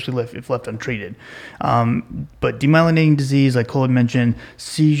especially if left untreated. But demyelinating disease, like Cole had mentioned,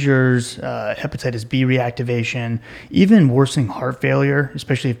 seizures, hepatitis B reactivation, even worsening heart failure,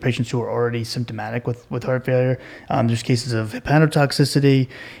 especially if patients who are already symptomatic with heart failure. There's cases of hepatotoxicity,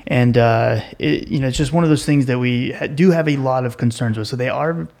 and it's just one of those things that we do have a lot of concerns with. So they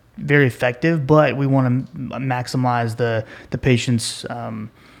are very effective, but we want to maximize the patient's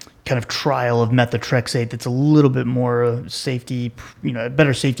kind of trial of methotrexate that's a little bit more safety, a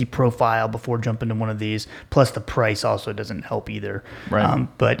better safety profile before jumping to one of these. Plus the price also doesn't help either. Right.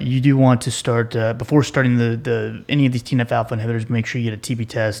 But you do want to start, before starting any of these TNF alpha inhibitors, make sure you get a TB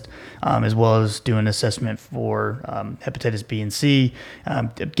test, as well as do an assessment for hepatitis B and C,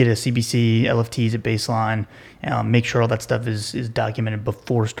 get a CBC, LFTs at baseline, make sure all that stuff is documented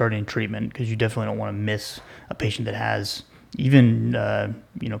before starting treatment, because you definitely don't want to miss a patient that has even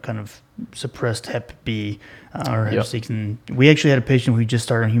kind of suppressed Hep B or Hep C. And we actually had a patient who just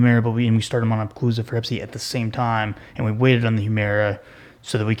started on Humira, but we started him on Epclusa for Hep C at the same time, and we waited on the Humira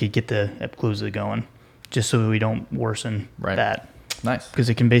so that we could get the Epclusa going, just so that we don't worsen that. Nice. Because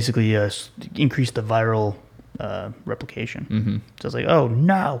it can basically increase the viral replication. Mm-hmm. So it's like, oh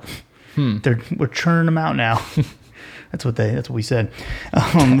no, we're churning them out now. That's what we said.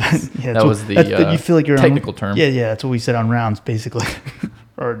 That was the you feel like you're technical term. Yeah, that's what we said on rounds, basically,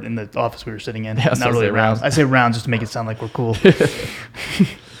 or in the office we were sitting in. Yeah, not really rounds. I say rounds just to make it sound like we're cool.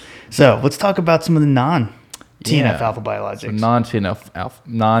 So let's talk about some of the non-TNF alpha biologics. So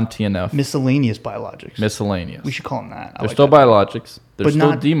non-TNF miscellaneous biologics. Miscellaneous. We should call them that. They're still biologics. They're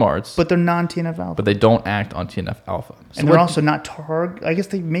still DMARDs. But they're non-TNF alpha. But they don't act on TNF alpha. So and they're also not I guess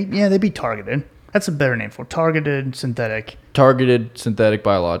they'd be targeted. That's a better name for targeted synthetic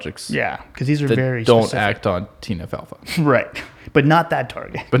biologics. Yeah, because these are that very don't specific. act on TNF alpha. Right, but not that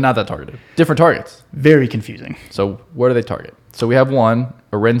target. Different targets. Very confusing. So where do they target? So we have one,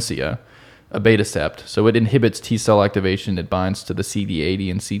 Orencia, a beta-sept. So it inhibits T cell activation. It binds to the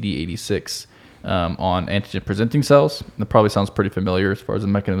CD80 and CD86 on antigen-presenting cells. That probably sounds pretty familiar as far as the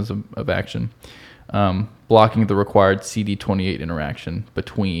mechanism of action. Blocking the required CD28 interaction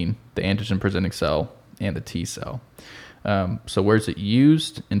between the antigen-presenting cell and the T cell. So where is it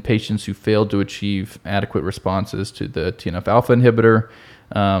used? In patients who failed to achieve adequate responses to the TNF alpha inhibitor.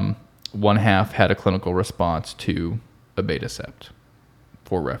 One half had a clinical response to a beta-sept,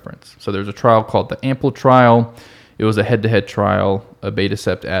 for reference. So there's a trial called the AMPLE trial. It was a head-to-head trial. A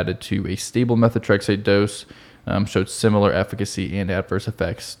beta-sept added to a stable methotrexate dose showed similar efficacy and adverse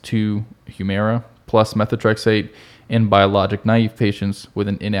effects to Humira plus methotrexate in biologic naive patients with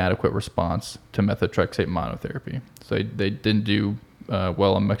an inadequate response to methotrexate monotherapy. So they didn't do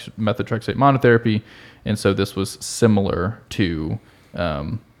well on methotrexate monotherapy, and so this was similar to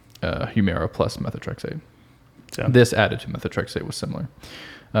Humira plus methotrexate. So this added to methotrexate was similar.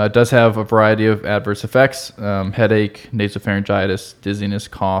 It does have a variety of adverse effects: headache, nasopharyngitis, dizziness,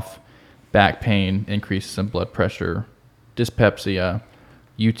 cough, back pain, increases in blood pressure, dyspepsia,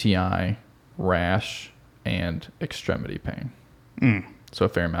 UTI, rash, and extremity pain. So a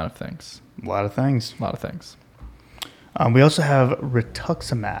fair amount of things. A lot of things. We also have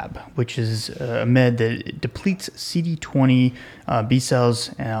rituximab, which is a med that depletes CD20 B cells,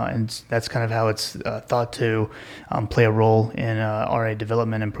 and that's kind of how it's thought to play a role in RA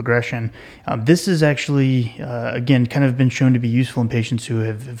development and progression. This is actually, again, kind of been shown to be useful in patients who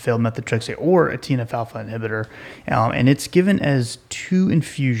have failed methotrexate or a TNF-alpha inhibitor, and it's given as 2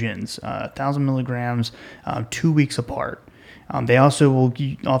 infusions, 1,000 milligrams, 2 weeks apart. They also will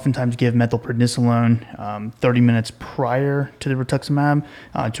oftentimes give methylprednisolone 30 minutes prior to the rituximab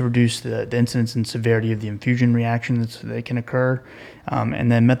to reduce the incidence and severity of the infusion reactions that can occur. And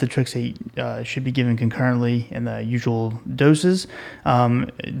then methotrexate should be given concurrently in the usual doses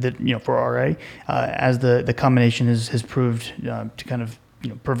for RA, as the combination has proved to kind of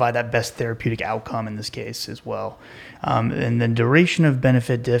provide that best therapeutic outcome in this case as well. And the duration of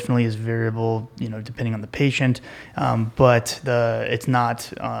benefit definitely is variable, depending on the patient, but it's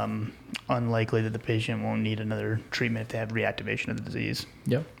not unlikely that the patient won't need another treatment if they have reactivation of the disease.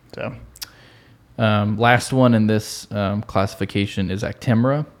 Yep. So, last one in this classification is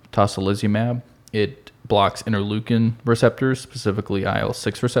Actemra, tocilizumab. It blocks interleukin receptors, specifically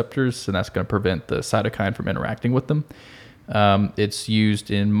IL-6 receptors, and that's going to prevent the cytokine from interacting with them. It's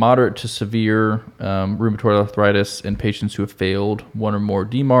used in moderate to severe rheumatoid arthritis in patients who have failed 1 or more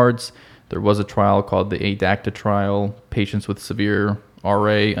DMARDs. There was a trial called the ADACTA trial. Patients with severe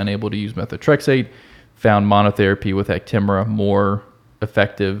RA unable to use methotrexate found monotherapy with Actemra more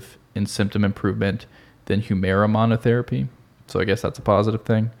effective in symptom improvement than Humira monotherapy. So I guess that's a positive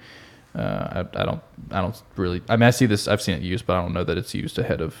thing. I don't really. I mean, I see this. I've seen it used, but I don't know that it's used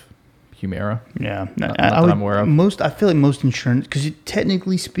ahead of Humira. Yeah, not that I'm aware of. I feel like most insurance, because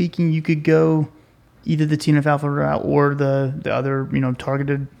technically speaking, you could go either the TNF-alpha route or the other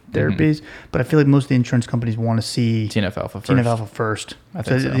targeted therapies. But I feel like most of the insurance companies want to see TNF-alpha first. I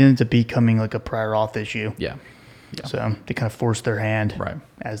think so. It ends up becoming like a prior auth issue. Yeah. So they kind of force their hand, right,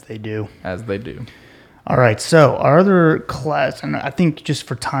 as they do. All right, so our other class, and I think just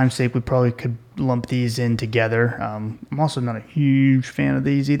for time's sake, we probably could lump these in together. I'm also not a huge fan of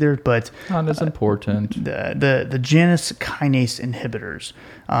these either, but not as important. The Janus kinase inhibitors.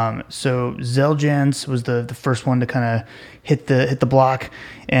 So Xeljanz was the first one to kind of hit the block,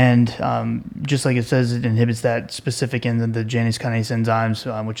 and just like it says, it inhibits that specific enzyme, the Janus kinase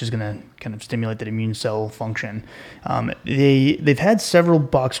enzymes, which is going to kind of stimulate that immune cell function. They've had several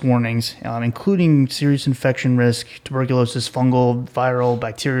box warnings, including serious infection risk, tuberculosis, fungal, viral,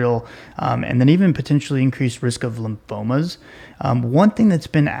 bacterial, and then even potentially increased risk of lymphomas. One thing that's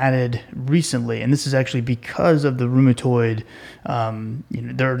been added recently, and this is actually because of the rheumatoid,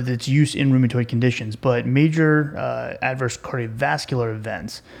 its use in rheumatoid conditions, but major adverse cardiovascular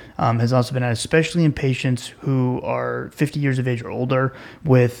events has also been added, especially in patients who are 50 years of age or older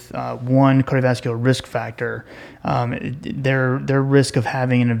with one cardiovascular risk factor. Their risk of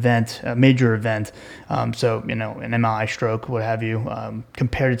having an event, a major event, so an MI, stroke, what have you,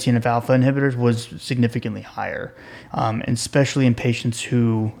 compared to TNF-alpha inhibitors was significantly higher, and especially in patients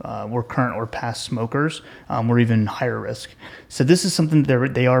who were current or past smokers, were even higher risk. So this is something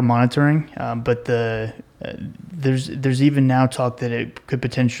that they are monitoring, but there's even now talk that it could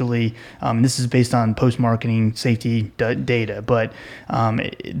potentially, this is based on post-marketing safety data, but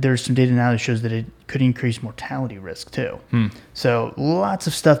there's some data now that shows that it could increase mortality risk too. So lots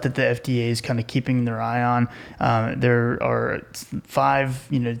of stuff that the FDA is kind of keeping their eye on. There are 5,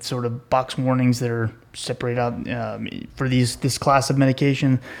 sort of box warnings that are separated out for this class of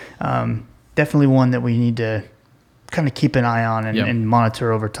medication. Definitely one that we need to kind of keep an eye on and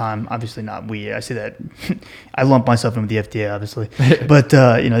monitor over time. Obviously not we. I say that I lump myself in with the FDA, obviously, but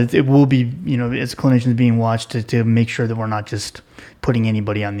it will be as clinicians being watched to make sure that we're not just putting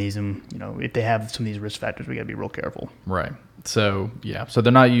anybody on these, and if they have some of these risk factors, we got to be real careful. Right. So so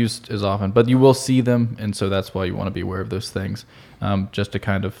they're not used as often, but you will see them, and so that's why you want to be aware of those things. Just to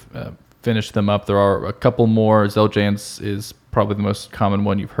kind of finish them up, there are a couple more. Xeljanz is probably the most common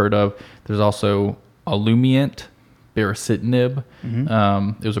one you've heard of. There's also Olumiant, baricitinib.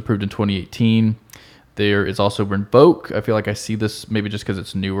 It was approved in 2018. There is also Rinvoq. I feel like I see this maybe just because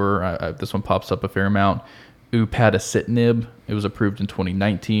it's newer. This one pops up a fair amount. Upadacitinib. It was approved in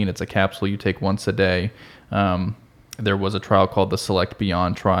 2019. It's a capsule you take once a day. There was a trial called the Select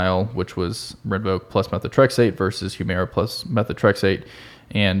Beyond trial, which was Rinvoq plus methotrexate versus Humira plus methotrexate.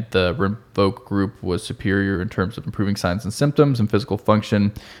 And the Rinvoq group was superior in terms of improving signs and symptoms and physical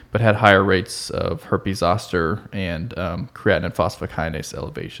function, but had higher rates of herpes zoster and creatinine phosphokinase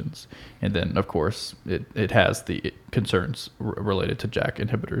elevations. And then, of course, it has the concerns related to JAK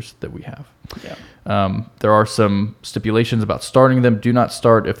inhibitors that we have. Yeah. There are some stipulations about starting them. Do not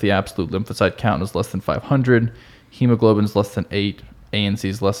start if the absolute lymphocyte count is less than 500, hemoglobin is less than 8, ANC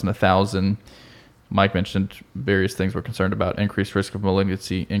is less than 1,000. Mike mentioned various things we're concerned about: increased risk of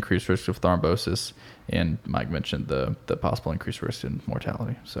malignancy, increased risk of thrombosis, and Mike mentioned the possible increased risk in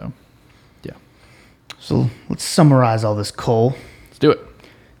mortality. So, yeah. So let's summarize all this, Cole. Let's do it.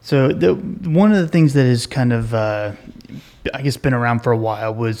 So one of the things that is kind of, I guess, been around for a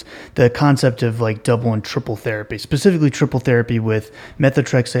while was the concept of like double and triple therapy, specifically triple therapy with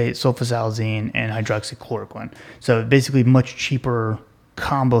methotrexate, sulfasalazine, and hydroxychloroquine. So basically much cheaper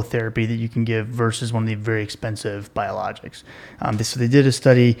combo therapy that you can give versus one of the very expensive biologics. So they did a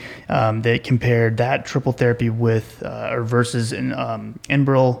study that compared that triple therapy with or versus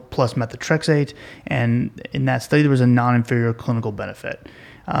Enbrel plus methotrexate, and in that study there was a non-inferior clinical benefit.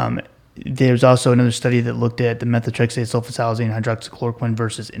 There's also another study that looked at the methotrexate, sulfasalazine, hydroxychloroquine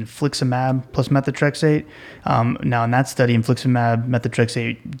versus infliximab plus methotrexate. Now, in that study, infliximab,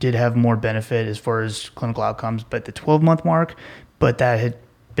 methotrexate did have more benefit as far as clinical outcomes, but the 12-month mark, but that had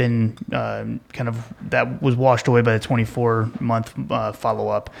been that was washed away by the 24-month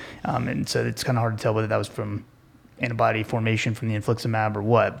follow-up. And so it's kind of hard to tell whether that was from antibody formation from the infliximab or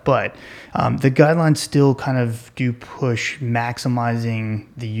what. But the guidelines still kind of do push maximizing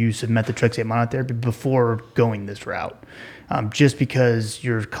the use of methotrexate monotherapy before going this route. Just because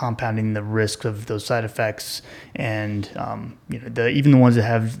you're compounding the risk of those side effects, and even the ones that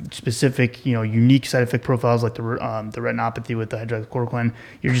have specific, unique side effect profiles, like the retinopathy with the hydroxychloroquine,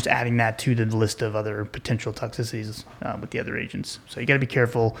 you're just adding that to the list of other potential toxicities with the other agents. So you got to be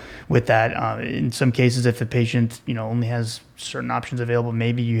careful with that. In some cases, if the patient only has certain options available,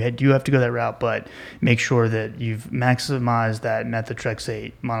 maybe you do have to go that route, but make sure that you've maximized that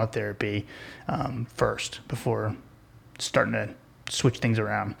methotrexate monotherapy first before starting to switch things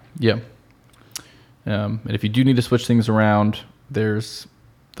around. Yeah. And if you do need to switch things around, there's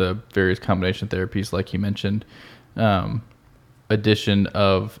the various combination therapies like you mentioned. Addition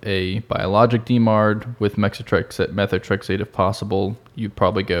of a biologic DMARD with methotrexate if possible. You'd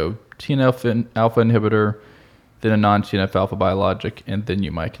probably go TNF alpha inhibitor, then a non-TNF alpha biologic, and then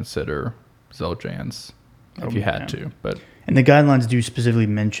you might consider Xeljanz if you had to. And the guidelines do specifically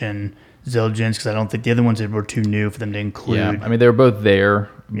mention Xeljanz, because I don't think the other ones were too new for them to include. Yeah, I mean, they were both there,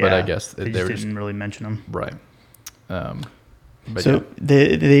 but I guess they just didn't really mention them. Right.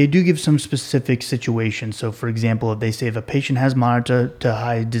 They do give some specific situations. So, for example, they say if a patient has moderate to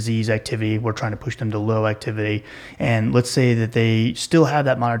high disease activity, we're trying to push them to low activity. And let's say that they still have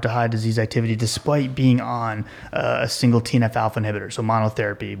that moderate to high disease activity despite being on a single TNF alpha inhibitor, so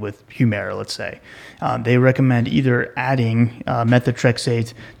monotherapy with Humira, let's say. They recommend either adding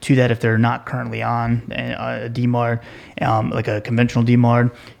methotrexate to that if they're not currently on a DMARD, like a conventional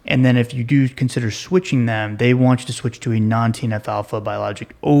DMARD. And then if you do consider switching them, they want you to switch to a non-TNF alpha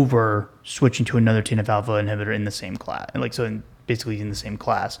biologic over switching to another TNF alpha inhibitor in the same class. Basically in the same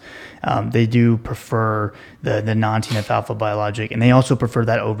class. They do prefer the non-TNF alpha biologic, and they also prefer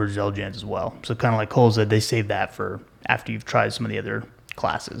that over Xeljanz as well. So kind of like Cole said, they save that for after you've tried some of the other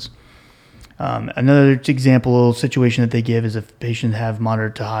classes. Another example situation that they give is if patients have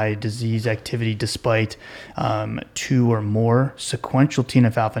moderate to high disease activity despite 2 or more sequential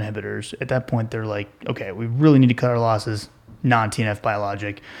TNF alpha inhibitors. At that point, they're like, okay, we really need to cut our losses, non-TNF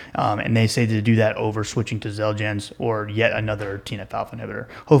biologic, and they say to do that over switching to Xeljanz or yet another TNF alpha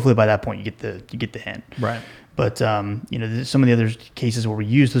inhibitor. Hopefully, by that point, you get the hint. Right. But some of the other cases where we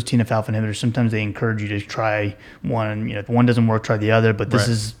use those TNF alpha inhibitors, sometimes they encourage you to try one. If one doesn't work, try the other. But this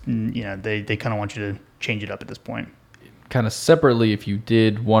is, they kind of want you to change it up at this point. Kind of separately, if you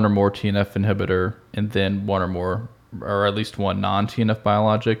did one or more TNF inhibitor and then one or more, or at least one non-TNF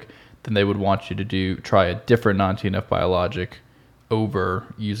biologic, then they would want you to try a different non-TNF biologic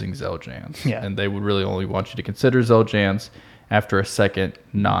over using Xeljanz. Yeah. And they would really only want you to consider Xeljanz after a second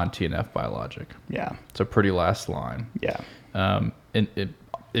non-TNF biologic. Yeah. It's a pretty last line. Yeah.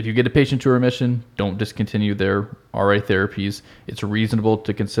 If you get a patient to remission, don't discontinue their RA therapies. It's reasonable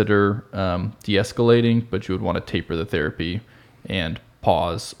to consider de-escalating, but you would want to taper the therapy and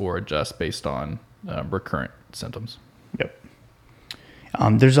pause or adjust based on recurrent symptoms. Yep.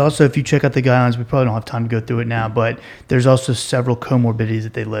 There's also, if you check out the guidelines, we probably don't have time to go through it now, but there's also several comorbidities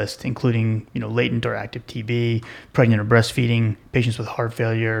that they list, including latent or active TB, pregnant or breastfeeding, patients with heart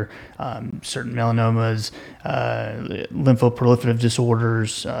failure, certain melanomas, lymphoproliferative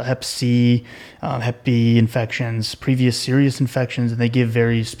disorders, Hep C, Hep B infections, previous serious infections, and they give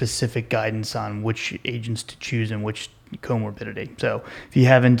very specific guidance on which agents to choose and which comorbidity. So if you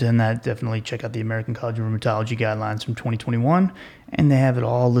haven't done that, definitely check out the American College of Rheumatology guidelines from 2021, and they have it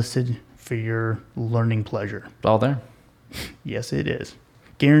all listed for your learning pleasure. It's all there. Yes, it is.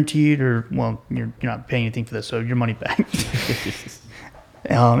 Guaranteed, or, well, you're not paying anything for this, so your money back.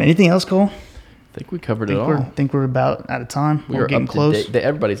 Anything else, Cole? I think we covered it all. I think we're about out of time. We're getting up close. to date.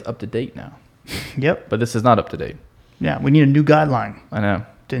 Everybody's up to date now. Yep. But this is not up to date. Yeah, we need a new guideline I know.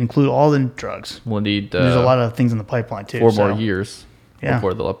 to include all the drugs. We'll need There's a lot of things in the pipeline, too. 4 more years Yeah.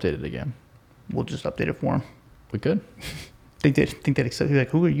 before they'll update it again. We'll just update it for them. We could. Think they'd accept. Like,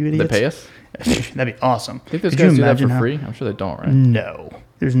 who are you idiots? They pay us? That'd be awesome. Think those Could guys you do that for imagine free? I'm sure they don't, right? No,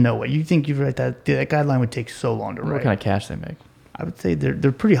 there's no way. You think you write that guideline would take so long to I wonder write? what kind of cash they make. I would say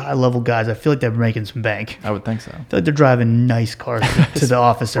they're pretty high level guys. I feel like they're making some bank. I would think so. I feel like they're driving nice cars to the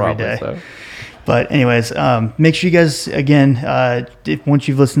office every day. So. But anyways, make sure you guys, again, once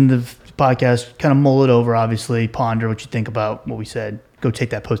you've listened to the podcast, kind of mull it over, obviously, ponder what you think about what we said. Go take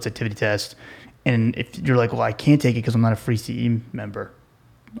that post-activity test. And if you're like, well, I can't take it because I'm not a free CE member,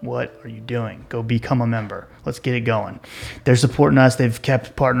 what are you doing? Go become a member. Let's get it going. They're supporting us. They've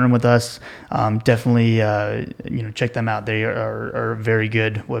kept partnering with us. Definitely, check them out. They are very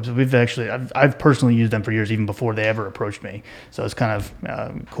good website. I've personally used them for years, even before they ever approached me. So it's kind of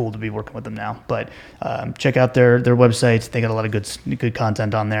cool to be working with them now. But check out their websites. They got a lot of good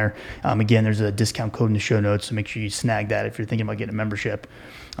content on there. Again, there's a discount code in the show notes, so make sure you snag that if you're thinking about getting a membership.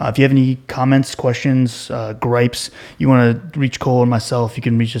 If you have any comments, questions, gripes, you want to reach Cole or myself, you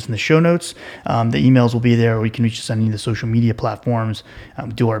can reach us in the show notes. The emails will be there, or you can reach us on any of the social media platforms.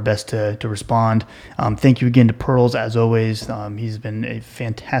 Do our best to respond. Thank you again to Pearls, as always. He's been a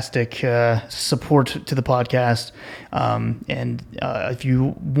fantastic support to the podcast. And if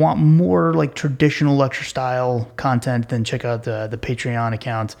you want more like traditional lecture style content, then check out the Patreon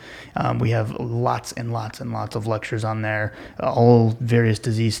account. We have lots and lots and lots of lectures on there, all various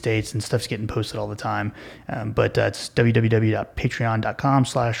disease states, and stuff's getting posted all the time. But it's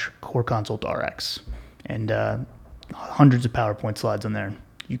www.patreon.com/coreconsultrx, and hundreds of PowerPoint slides on there.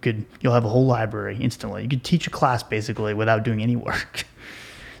 You'll have a whole library instantly. You could teach a class basically without doing any work.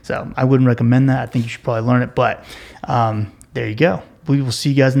 So I wouldn't recommend that. I think you should probably learn it, but there you go. We will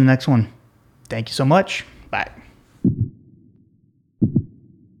see you guys in the next one. Thank you so much. Bye.